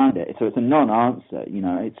we found it. So it's a non-answer,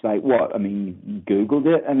 It's like, what? I mean, you Googled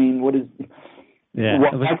it? I mean, what is... Yeah.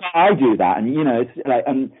 Why can't I do that? And it's like,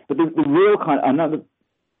 but the real kind.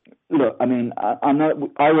 Look, I mean, I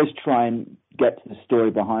always try and get to the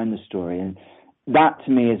story behind the story, and that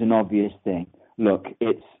to me is an obvious thing. Look,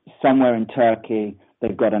 it's somewhere in Turkey.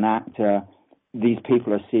 They've got an actor. These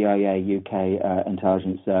people are CIA, UK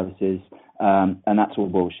intelligence services, and that's all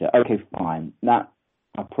bullshit. Okay, fine. That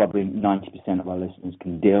probably 90% of our listeners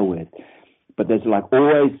can deal with. But there's like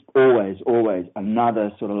always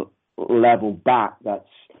another sort of level back that's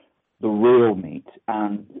the real meat.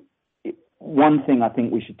 And one thing I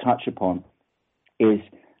think we should touch upon is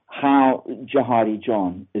how Jihadi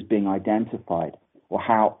John is being identified, or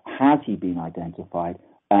how has he been identified,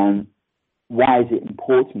 and why is it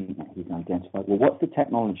important that he's identified? Well, what's the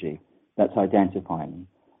technology that's identifying him?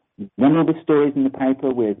 Remember the stories in the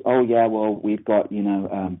paper with, we've got,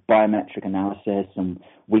 biometric analysis, and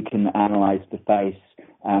we can analyze the face,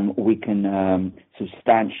 we can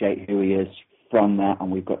substantiate who he is from that,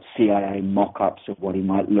 and we've got CIA mock-ups of what he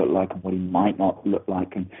might look like and what he might not look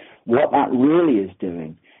like. And what that really is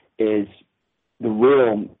doing is the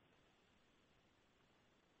real...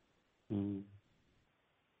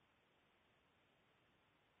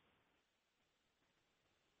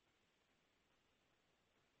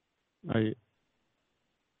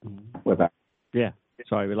 We're back. Yeah.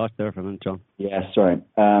 Sorry, we lost there for a minute, John. Yeah, sorry.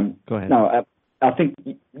 Go ahead. No, I think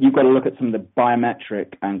you've got to look at some of the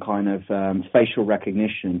biometric and kind of facial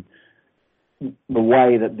recognition, the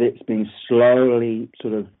way that it's being slowly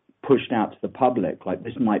sort of pushed out to the public. Like,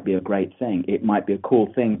 this might be a great thing. It might be a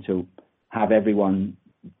cool thing to have everyone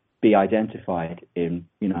be identified in,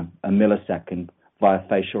 a millisecond via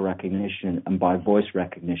facial recognition and by voice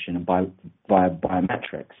recognition and via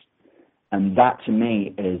biometrics. And that, to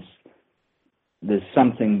me, there's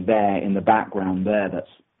something there in the background there that's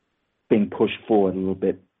being pushed forward a little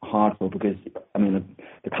bit harder, because, I mean,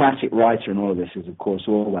 the classic writer in all of this is, of course,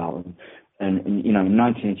 Orwell. And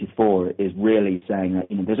 1984 is really saying that,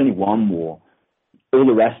 there's only one war. All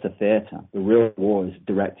the rest are theatre. The real war is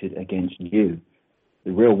directed against you.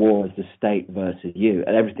 The real war is the state versus you.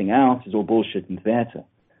 And everything else is all bullshit and theatre.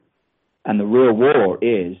 And the real war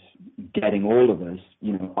is getting all of us,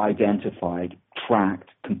 identified, tracked,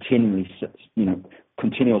 continual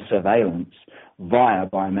surveillance via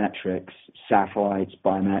biometrics, satellites,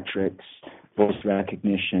 biometrics, voice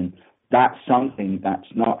recognition. That's something that's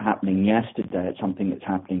not happening yesterday. It's something that's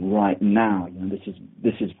happening right now.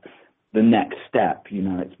 This is the next step.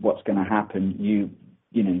 It's what's going to happen. You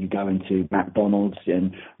go into McDonald's,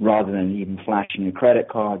 and rather than even flashing a credit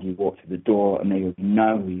card, you walk through the door and they already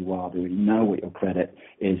know who you are. They already know what your credit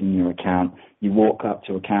is in your account. You walk up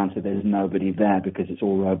to a counter, there's nobody there because it's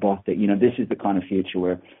all robotic. This is the kind of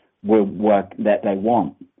future that they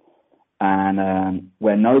want, and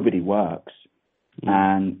where nobody works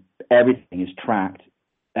and everything is tracked.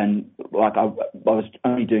 And like I was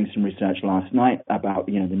only doing some research last night about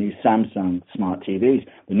the new Samsung smart TVs.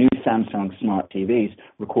 The new Samsung smart TVs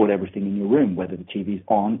record everything in your room, whether the TV's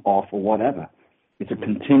on, off, or whatever. It's a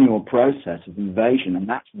continual process of invasion, and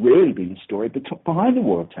that's really been the story behind the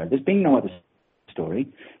War of Terror. There's been no other story.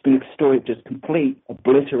 It's been a story of just complete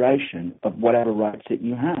obliteration of whatever rights that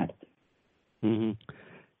you had. Mm-hmm.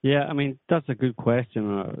 Yeah, I mean, that's a good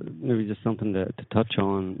question. Maybe just something to touch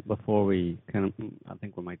on before we I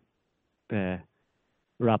think we might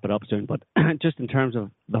wrap it up soon. But just in terms of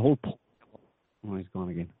the whole point. Oh, he's gone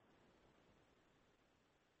again.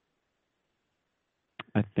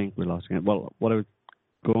 I think we lost again. Well, what I was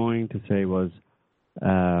going to say was,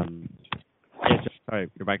 sorry,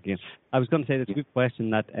 you're back again. I was going to say that's a good question,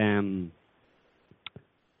 that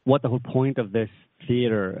what the whole point of this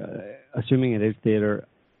theatre, assuming it is theatre,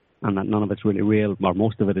 and that none of it's really real, or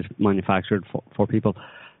most of it is manufactured for people.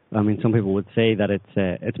 I mean, some people would say that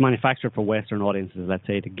it's manufactured for Western audiences, let's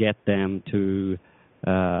say, to get them to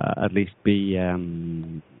at least be,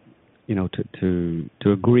 to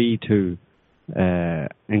agree to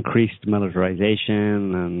increased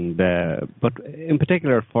militarization, and but in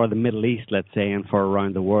particular for the Middle East, let's say, and for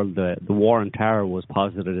around the world, the war on terror was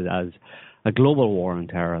posited as a global war on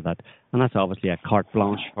terror, and that's obviously a carte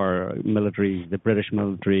blanche for militaries, the British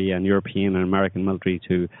military and European and American military,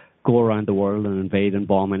 to go around the world and invade and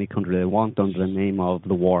bomb any country they want under the name of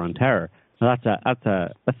the war on terror. So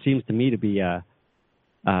that seems to me to be a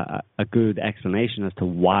good explanation as to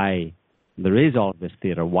why there is all of this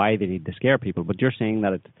theatre, why they need to scare people. But you're saying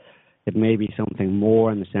that it may be something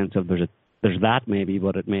more in the sense of there's that maybe,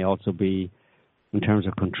 but it may also be in terms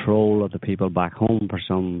of control of the people back home for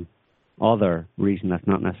some other reason that's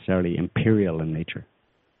not necessarily imperial in nature.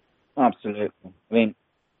 Absolutely.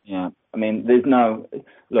 There's no...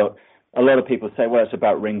 Look, a lot of people say, well, it's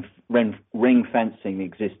about ring fencing the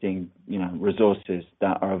existing, resources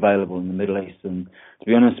that are available in the Middle East. And to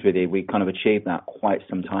be honest with you, we kind of achieved that quite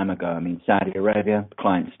some time ago. I mean, Saudi Arabia,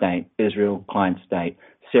 client state; Israel, client state;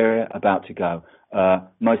 Syria, about to go.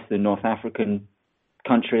 Most of the North African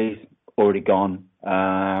countries already gone.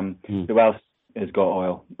 Who else has got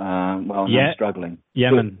oil? Well, not struggling.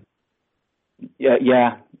 Yemen.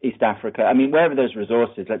 Yeah, East Africa. I mean, wherever there's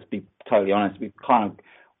resources, let's be totally honest, we've kind of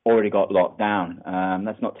already got locked down.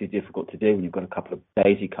 That's not too difficult to do when you've got a couple of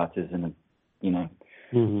daisy cutters and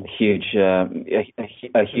huge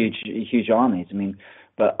armies. I mean,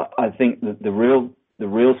 but I think that the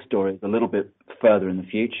real story is a little bit further in the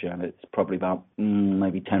future. It's probably about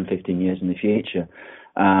maybe 10, 15 years in the future.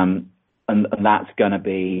 And that's going to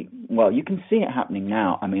be, well, you can see it happening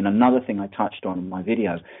now. I mean, another thing I touched on in my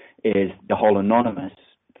video is the whole anonymous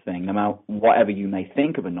thing. No matter whatever you may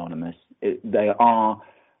think of anonymous, they are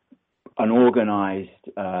an organized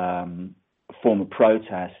form of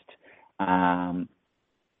protest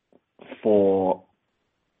for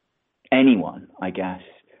anyone, I guess,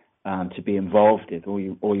 to be involved with. All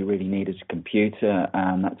you really need is a computer,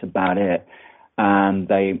 and that's about it. And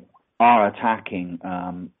they are attacking,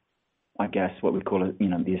 I guess, what we call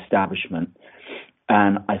the establishment.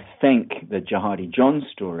 And I think the Jihadi John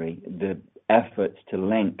story, the efforts to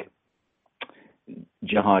link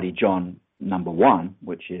Jihadi John number one,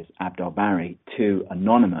 which is Abdel Barry, to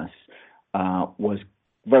Anonymous, was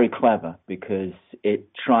very clever because it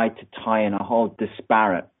tried to tie in a whole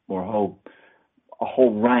disparate or a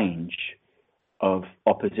whole range of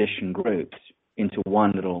opposition groups into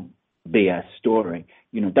one little BS story.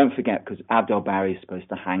 Don't forget, because Abdel Barry is supposed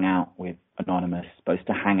to hang out with Anonymous, supposed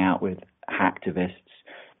to hang out with hacktivists,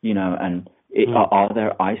 and are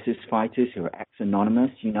there ISIS fighters who are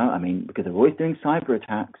ex-Anonymous? I mean, because they're always doing cyber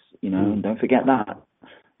attacks, and don't forget that.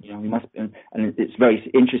 We must, and it's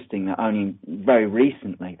very interesting that only very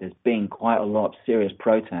recently there's been quite a lot of serious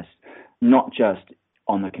protests, not just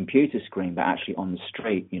on the computer screen, but actually on the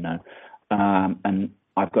street, and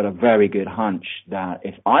I've got a very good hunch that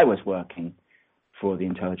if I was working for the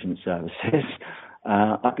intelligence services,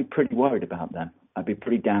 I'd be pretty worried about them. I'd be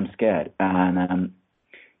pretty damn scared. And,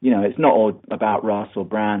 it's not all about Russell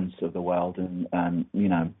Brands of the world. And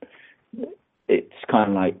it's kind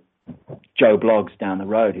of like Joe Bloggs down the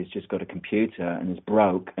road who's just got a computer and is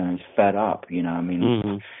broke and is fed up. I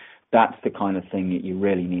mean, that's the kind of thing that you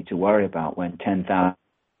really need to worry about when 10,000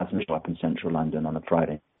 show up in central London on a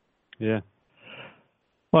Friday. Yeah.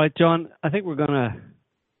 All right, John, I think we're going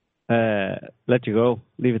to let you go,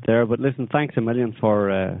 leave it there. But listen, thanks a million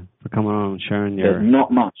for coming on and sharing your... There's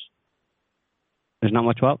not much. There's not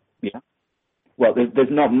much what? Yeah. Well,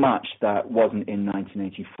 there's not much that wasn't in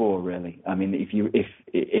 1984, really. I mean, if you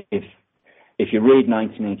read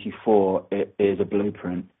 1984, it is a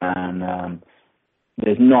blueprint, and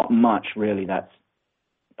there's not much really that's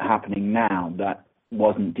happening now that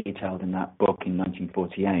wasn't detailed in that book in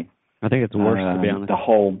 1948. I think it's worse, to be honest. The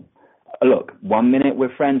whole, look, 1 minute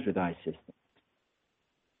we're friends with ISIS.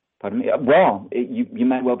 Pardon me? Well, you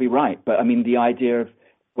may well be right. But, I mean, the idea of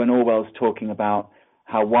when Orwell's talking about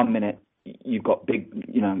how 1 minute you've got big,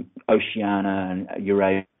 Oceania and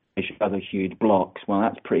Eurasia, other huge blocks, well,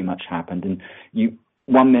 that's pretty much happened. And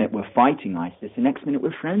 1 minute we're fighting ISIS, the next minute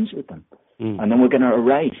we're friends with them. And then we're going to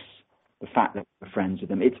erase the fact that we're friends with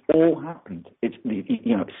them. It's all happened. It's,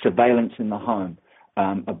 surveillance in the home.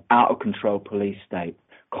 Out of control police state,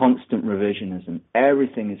 constant revisionism,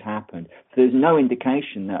 everything has happened. So there's no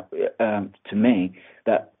indication that, to me,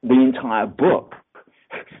 that the entire book,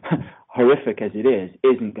 horrific as it is,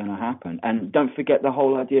 isn't going to happen. And don't forget the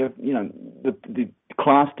whole idea of, the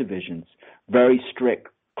class divisions, very strict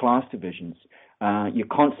class divisions. You're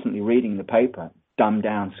constantly reading the paper, dumb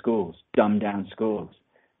down schools, dumb down schools.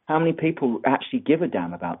 How many people actually give a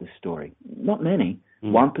damn about this story? Not many.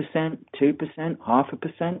 1%, 2%,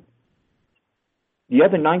 0.5%. The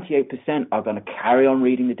other 98% are going to carry on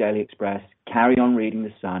reading the Daily Express, carry on reading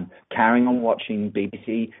the Sun, carry on watching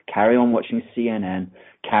BBC, carry on watching CNN,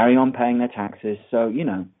 carry on paying their taxes. So,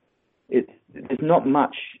 there's not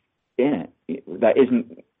much in it that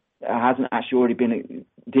hasn't actually already been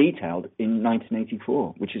detailed in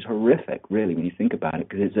 1984, which is horrific, really, when you think about it,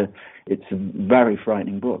 because it's a very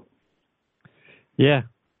frightening book. Yeah,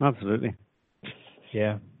 absolutely.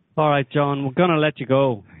 Yeah. All right, John, we're going to let you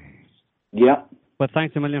go. Yeah. But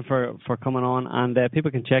thanks a million for coming on. And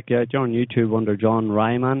people can check you out. You're on YouTube under John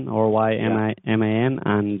Ryman, or Ryman.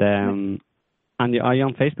 And are you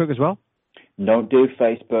on Facebook as well? Don't do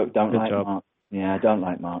Facebook. Don't Good like job. Mark. Yeah, I don't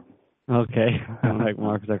like Mark. Okay. I don't like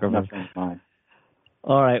Mark Zuckerberg. Nothing's fine.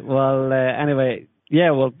 All right. Well, anyway,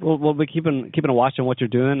 Yeah, well, we'll be keeping a watch on what you're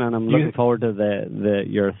doing, and I'm looking forward to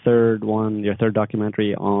your third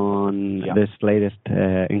documentary on this latest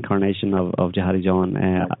incarnation of Jihadi John,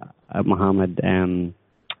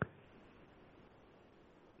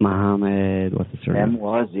 Mohammed, what's the surname?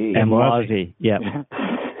 Emwazi. Yeah.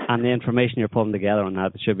 And the information you're pulling together on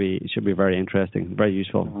that should be very interesting, very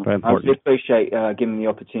useful, very important. I appreciate giving me the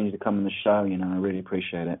opportunity to come on the show. I really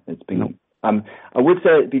appreciate it. It's been. I would say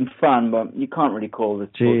it's been fun, but you can't really call this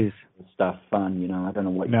stuff fun. I don't know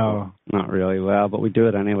what. No, not really. Well, but we do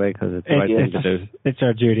it anyway because it's the right thing to do. It's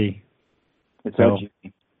our duty. It's our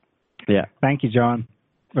duty. Yeah. Thank you, John.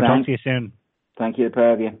 We'll talk to you soon. Thank you, the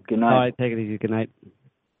pair of you. Good night. All right, take it easy. Good night.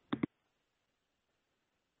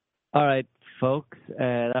 All right, folks,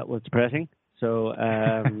 that was depressing. So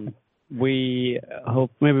we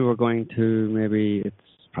hope it's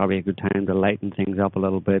probably a good time to lighten things up a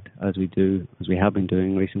little bit as we have been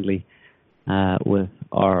doing recently with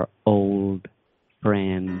our old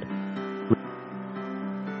friend.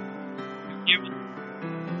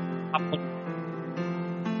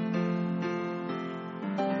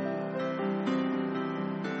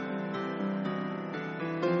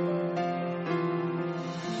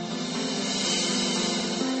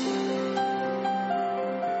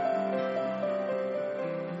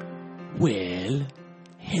 Well,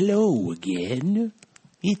 hello again.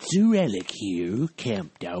 It's a relic here,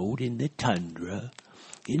 camped out in the tundra,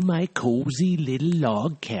 in my cozy little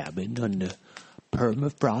log cabin on the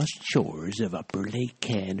permafrost shores of Upper Lake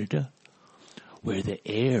Canada, where the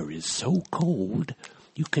air is so cold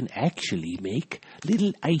you can actually make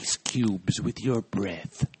little ice cubes with your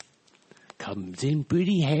breath. Comes in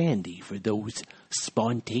pretty handy for those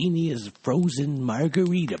spontaneous frozen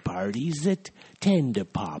margarita parties that tend to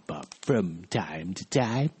pop up from time to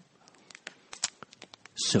time.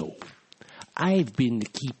 So, I've been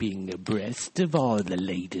keeping abreast of all the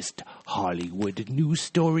latest Hollywood news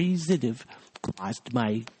stories that have crossed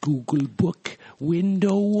my Google Book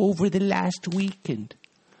window over the last week, and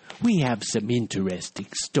we have some interesting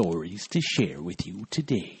stories to share with you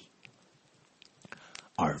today.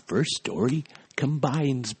 Our first story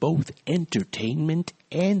combines both entertainment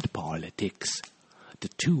and politics, the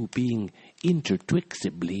two being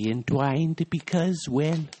intertwixably entwined because,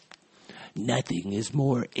 well, nothing is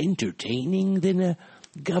more entertaining than a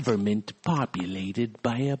government populated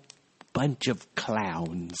by a bunch of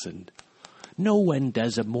clowns, and no one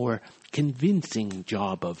does a more convincing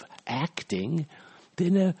job of acting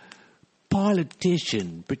than a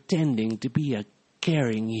politician pretending to be a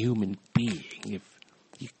caring human being, if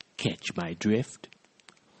you catch my drift.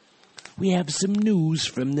 We have some news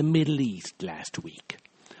from the Middle East last week,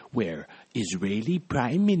 where Israeli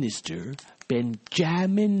Prime Minister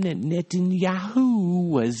Benjamin Netanyahu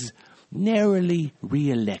was narrowly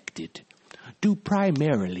re-elected, due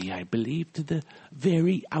primarily, I believe, to the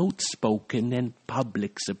very outspoken and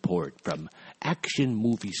public support from action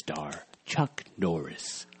movie star Chuck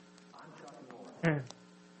Norris. I'm Chuck Norris,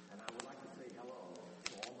 and I would like to say hello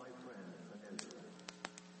to all my friends in Israel.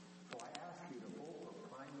 So I ask you to vote for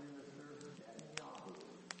Prime Minister Netanyahu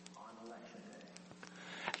on Election Day.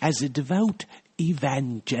 As a devout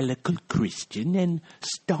evangelical Christian and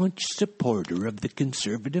staunch supporter of the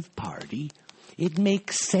Conservative Party, it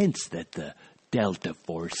makes sense that the Delta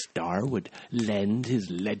Force star would lend his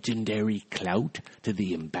legendary clout to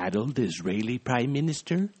the embattled Israeli Prime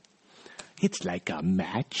Minister. It's like a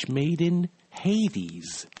match made in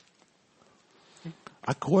Hades.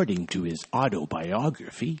 According to his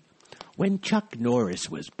autobiography, when Chuck Norris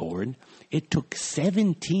was born, it took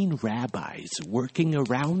 17 rabbis working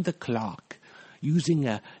around the clock, using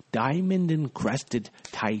a diamond-encrusted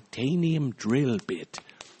titanium drill bit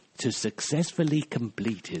to successfully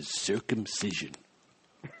complete his circumcision.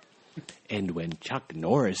 And when Chuck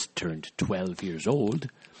Norris turned 12 years old,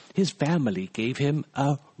 his family gave him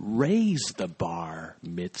a raise the bar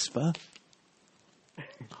mitzvah.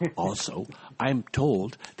 Also, I'm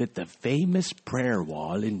told that the famous prayer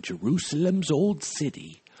wall in Jerusalem's Old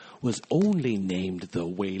City was only named the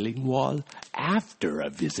Wailing Wall after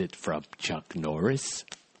a visit from Chuck Norris.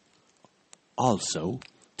 Also,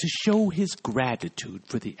 to show his gratitude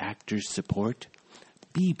for the actor's support,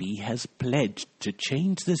 Bibi has pledged to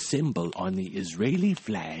change the symbol on the Israeli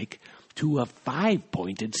flag to a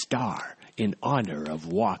 5-pointed star in honor of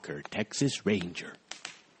Walker, Texas Ranger.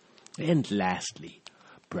 And lastly,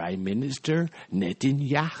 Prime Minister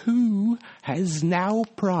Netanyahu has now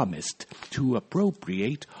promised to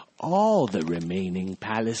appropriate all the remaining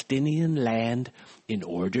Palestinian land in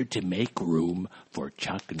order to make room for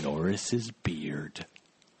Chuck Norris's beard.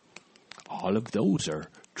 All of those are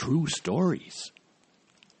true stories.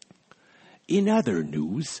 In other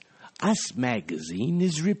news, Us Magazine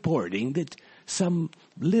is reporting that some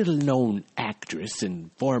little-known actress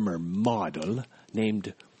and former model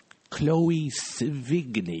named Chloe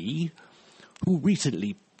Sevigny, who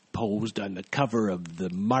recently posed on the cover of the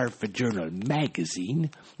Marfa Journal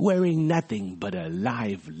magazine wearing nothing but a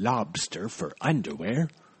live lobster for underwear,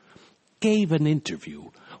 gave an interview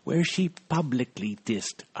where she publicly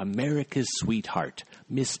dissed America's sweetheart,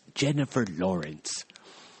 Miss Jennifer Lawrence,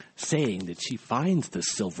 saying that she finds the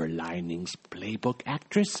Silver Linings Playbook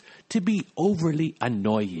actress to be overly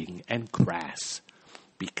annoying and crass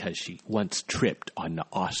because she once tripped on the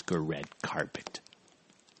Oscar red carpet.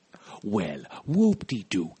 Well,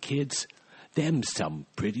 whoop-de-doo, kids. Them some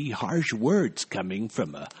pretty harsh words coming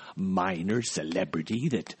from a minor celebrity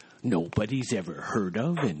that nobody's ever heard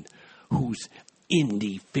of and whose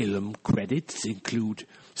indie film credits include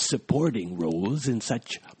supporting roles in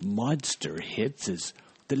such monster hits as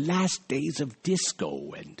The Last Days of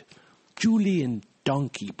Disco and Julian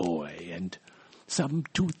Donkey Boy and some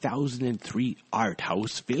 2003 art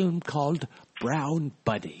house film called Brown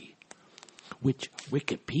Bunny, which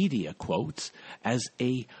Wikipedia quotes as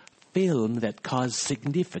a film that caused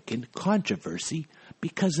significant controversy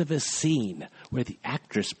because of a scene where the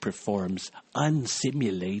actress performs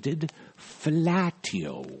unsimulated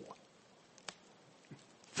fellatio.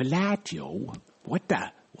 Fellatio? What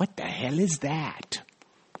the hell is that?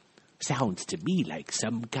 Sounds to me like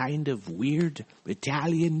some kind of weird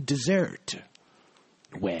Italian dessert.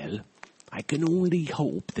 Well, I can only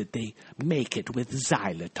hope that they make it with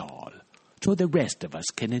xylitol, so the rest of us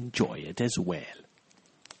can enjoy it as well.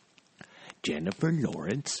 Jennifer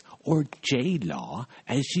Lawrence, or J-Law,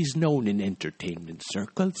 as she's known in entertainment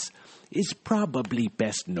circles, is probably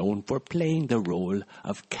best known for playing the role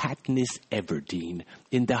of Katniss Everdeen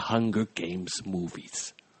in the Hunger Games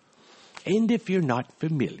movies. And if you're not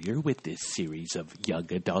familiar with this series of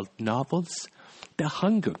young adult novels, The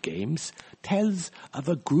Hunger Games tells of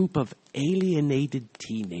a group of alienated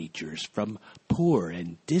teenagers from poor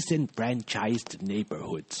and disenfranchised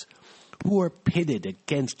neighborhoods who are pitted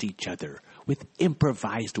against each other with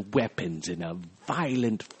improvised weapons in a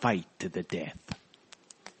violent fight to the death.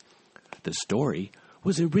 The story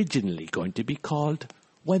was originally going to be called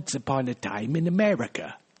Once Upon a Time in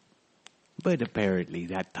America, but apparently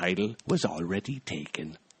that title was already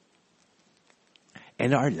taken.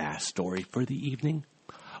 And our last story for the evening,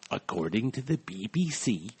 according to the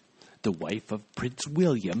BBC, the wife of Prince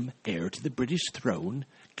William, heir to the British throne,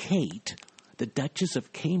 Kate, the Duchess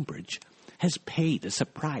of Cambridge, has paid a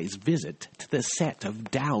surprise visit to the set of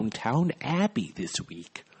Downton Abbey this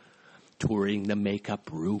week, touring the makeup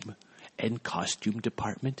room and costume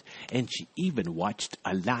department, and she even watched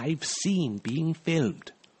a live scene being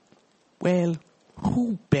filmed. Well,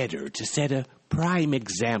 who better to set a prime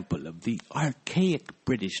example of the archaic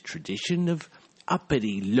British tradition of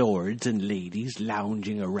uppity lords and ladies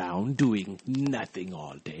lounging around doing nothing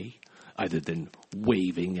all day, other than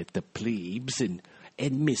waving at the plebes and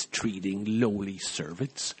mistreating lowly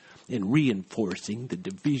servants and reinforcing the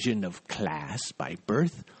division of class by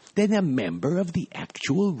birth, than a member of the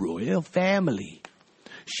actual royal family.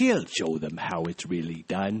 She'll show them how it's really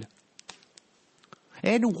done.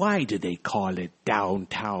 And why do they call it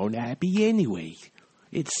Downton Abbey anyway?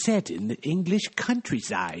 It's set in the English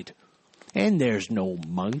countryside, and there's no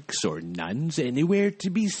monks or nuns anywhere to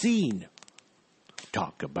be seen.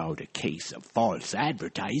 Talk about a case of false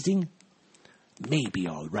advertising. Maybe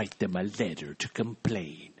I'll write them a letter to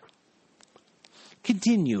complain.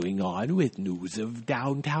 Continuing on with news of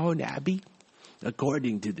Downton Abbey,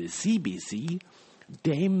 according to the CBC,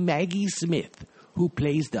 Dame Maggie Smith, who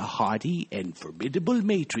plays the haughty and formidable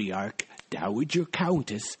matriarch, Dowager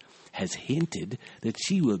Countess, has hinted that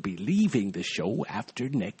she will be leaving the show after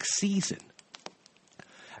next season.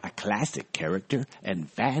 A classic character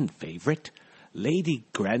and fan favorite, Lady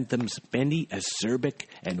Grantham's many acerbic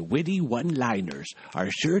and witty one-liners are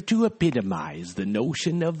sure to epitomize the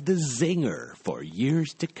notion of the zinger for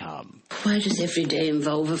years to come. Why does every day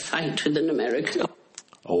involve a fight with an American?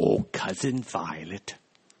 Oh, Cousin Violet,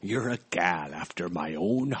 you're a gal after my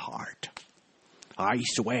own heart. I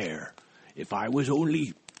swear, if I was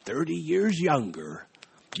only 30 years younger,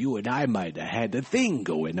 you and I might have had a thing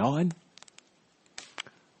going on.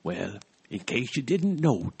 Well, in case you didn't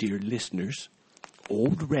know, dear listeners,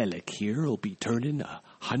 old Relic here will be turning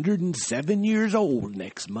 107 years old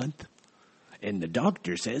next month. And the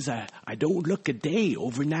doctor says I don't look a day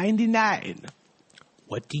over 99.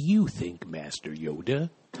 What do you think, Master Yoda?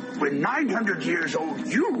 When 900 years old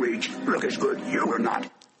you reach, look as good you or not.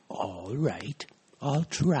 All right. I'll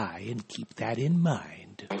try and keep that in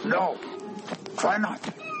mind. No, try not.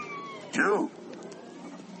 Do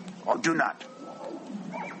or do not.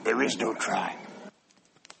 There is no try.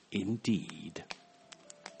 Indeed.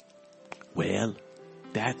 Well,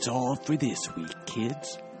 that's all for this week,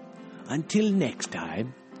 kids. Until next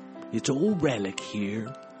time, it's old Relic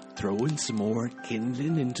here, throwing some more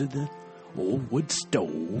kindling into the old wood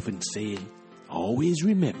stove and saying, always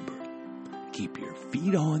remember, keep your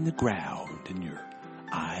feet on the ground and your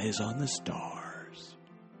eyes on the stars.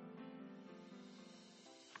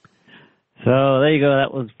 So there you go.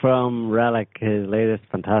 That was from Relic, his latest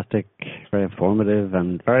fantastic, very informative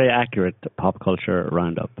and very accurate pop culture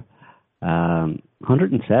roundup.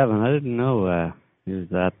 107. I didn't know he was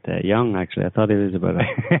that young. Actually, I thought he was about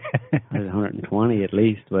 120 at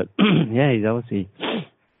least. But yeah, he's obviously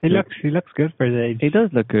he looks good for his age. He does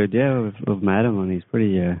look good. Yeah, we've met him and he's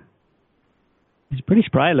pretty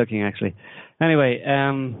spry looking actually. Anyway,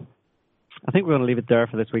 I think we're going to leave it there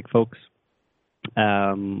for this week, folks.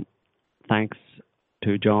 Thanks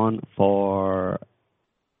to John for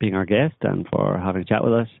being our guest and for having a chat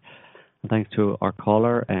with us. And thanks to our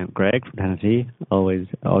caller, Greg from Tennessee. Always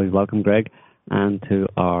welcome, Greg. And to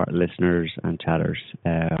our listeners and chatters.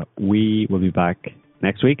 We will be back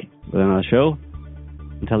next week with another show.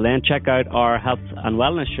 Until then, check out our health and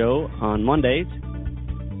wellness show on Mondays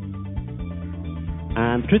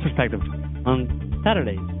and the Truth Perspective on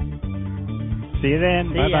Saturdays. See you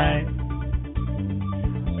then. Bye-bye.